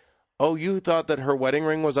say, oh, you thought that her wedding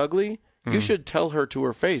ring was ugly? You should tell her to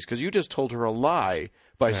her face because you just told her a lie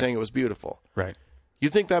by saying it was beautiful. Right. You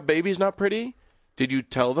think that baby's not pretty? Did you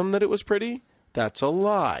tell them that it was pretty? That's a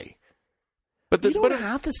lie. But you don't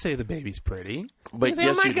have to say the baby's pretty. But say,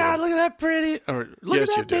 yes, oh my God, look at that pretty. Or look at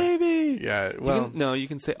that baby. Yeah, well... you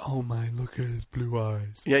can say, oh my, look at his blue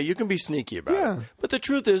eyes. Yeah, you can be sneaky about it. But the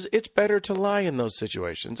truth is, it's better to lie in those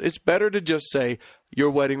situations. It's better to just say, your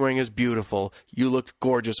wedding ring is beautiful. You looked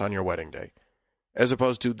gorgeous on your wedding day. As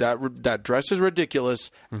opposed to, that dress is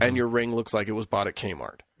ridiculous, and your ring looks like it was bought at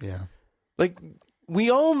Kmart. Yeah. We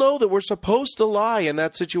all know that we're supposed to lie in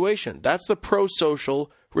that situation. That's the pro-social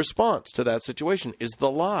response to that situation, is the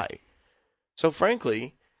lie. So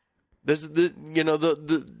frankly, the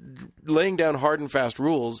laying down hard and fast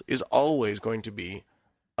rules is always going to be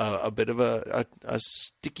a bit of a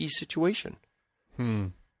sticky situation,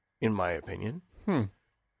 in my opinion.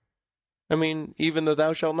 I mean, even the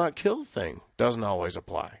thou shalt not kill thing doesn't always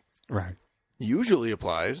apply. Right. Usually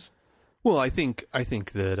applies. Well, I think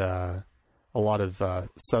that a lot of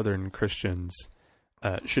Southern Christians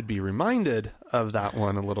should be reminded of that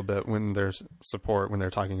one a little bit when there's support when they're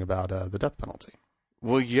talking about the death penalty.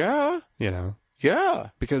 Well, yeah, yeah,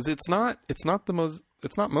 because it's not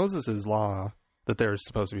Moses's law that they're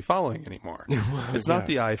supposed to be following anymore. It's not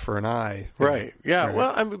the eye for an eye thing. Right? Yeah. Right.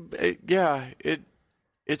 Well,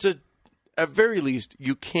 it's at very least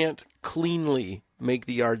you can't cleanly make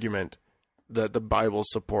the argument that the Bible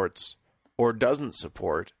supports or doesn't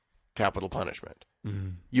support capital punishment.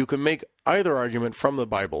 You can make either argument from the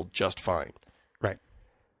Bible just fine. Right.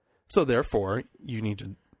 So therefore, you need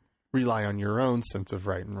to rely on your own sense of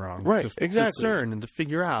right and wrong. Right, to exactly. discern and to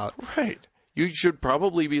figure out. Right. You should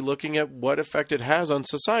probably be looking at what effect it has on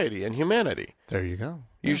society and humanity. There you go.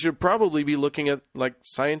 You should probably be looking at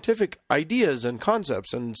scientific ideas and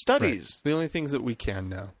concepts and studies. Right. The only things that we can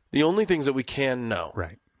know. The only things that we can know.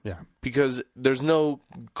 Right. Yeah. Because there's no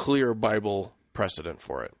clear Bible precedent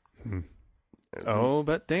for it. Oh,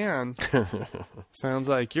 but Dan, sounds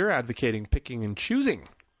like you're advocating picking and choosing.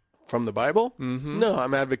 From the Bible? No,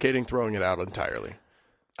 I'm advocating throwing it out entirely.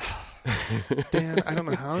 Dan, I don't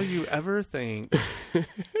know how you ever think...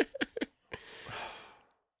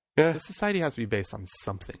 The society has to be based on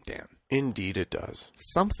something, Dan. Indeed it does.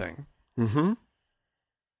 Something.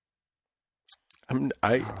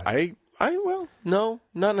 I Well, no,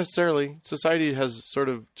 not necessarily. Society has sort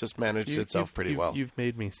of just managed itself pretty well. You've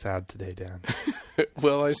made me sad today, Dan.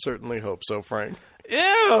 Well, I certainly hope so, Frank.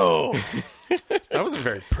 Ew! That wasn't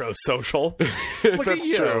very pro-social. Look That's at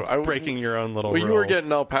you, true. breaking your own little Well, rules. you were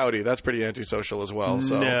getting all pouty. That's pretty antisocial as well.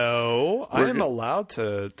 So. No, I am allowed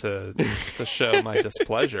to show my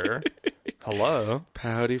displeasure. Hello,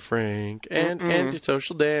 Pouty Frank and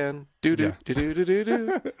antisocial Dan. Do do do do do do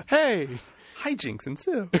do. Hey, hijinks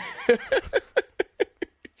ensue.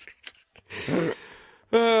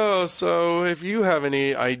 Oh, so if you have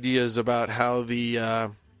any ideas about how the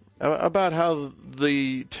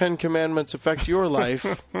Ten Commandments affect your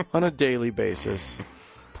life on a daily basis,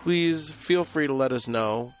 please feel free to let us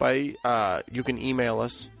know by you can email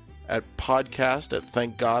us at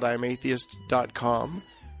podcast@thankgodimatheist.com.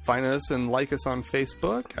 Find us and like us on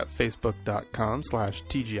Facebook at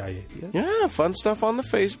facebook.com/TGIatheist. Yeah, fun stuff on the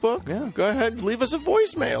Facebook. Yeah. Go ahead, leave us a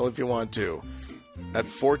voicemail if you want to. At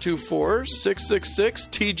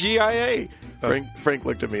 424-666-TGIA. Frank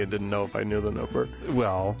looked at me and didn't know if I knew the number.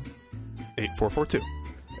 Well, 8442.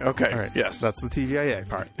 Okay, All right. yes. That's the TGIA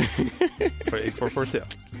part. It's for 8442.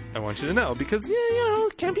 I want you to know because,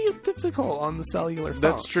 it can be difficult on the cellular phone.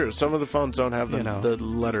 That's true. Some of the phones don't have the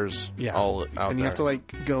letters all out there. And you have to,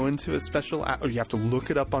 go into a special app, or you have to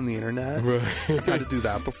look it up on the internet. Right. I've had to do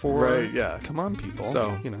that before. Right, yeah. Come on, people.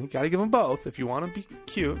 So, you got to give them both if you want to be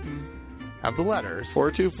cute and have the letters.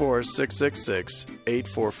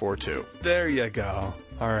 424-666-8442. There you go.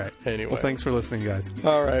 All right. Anyway. Well, thanks for listening, guys.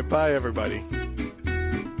 All right. Bye, everybody.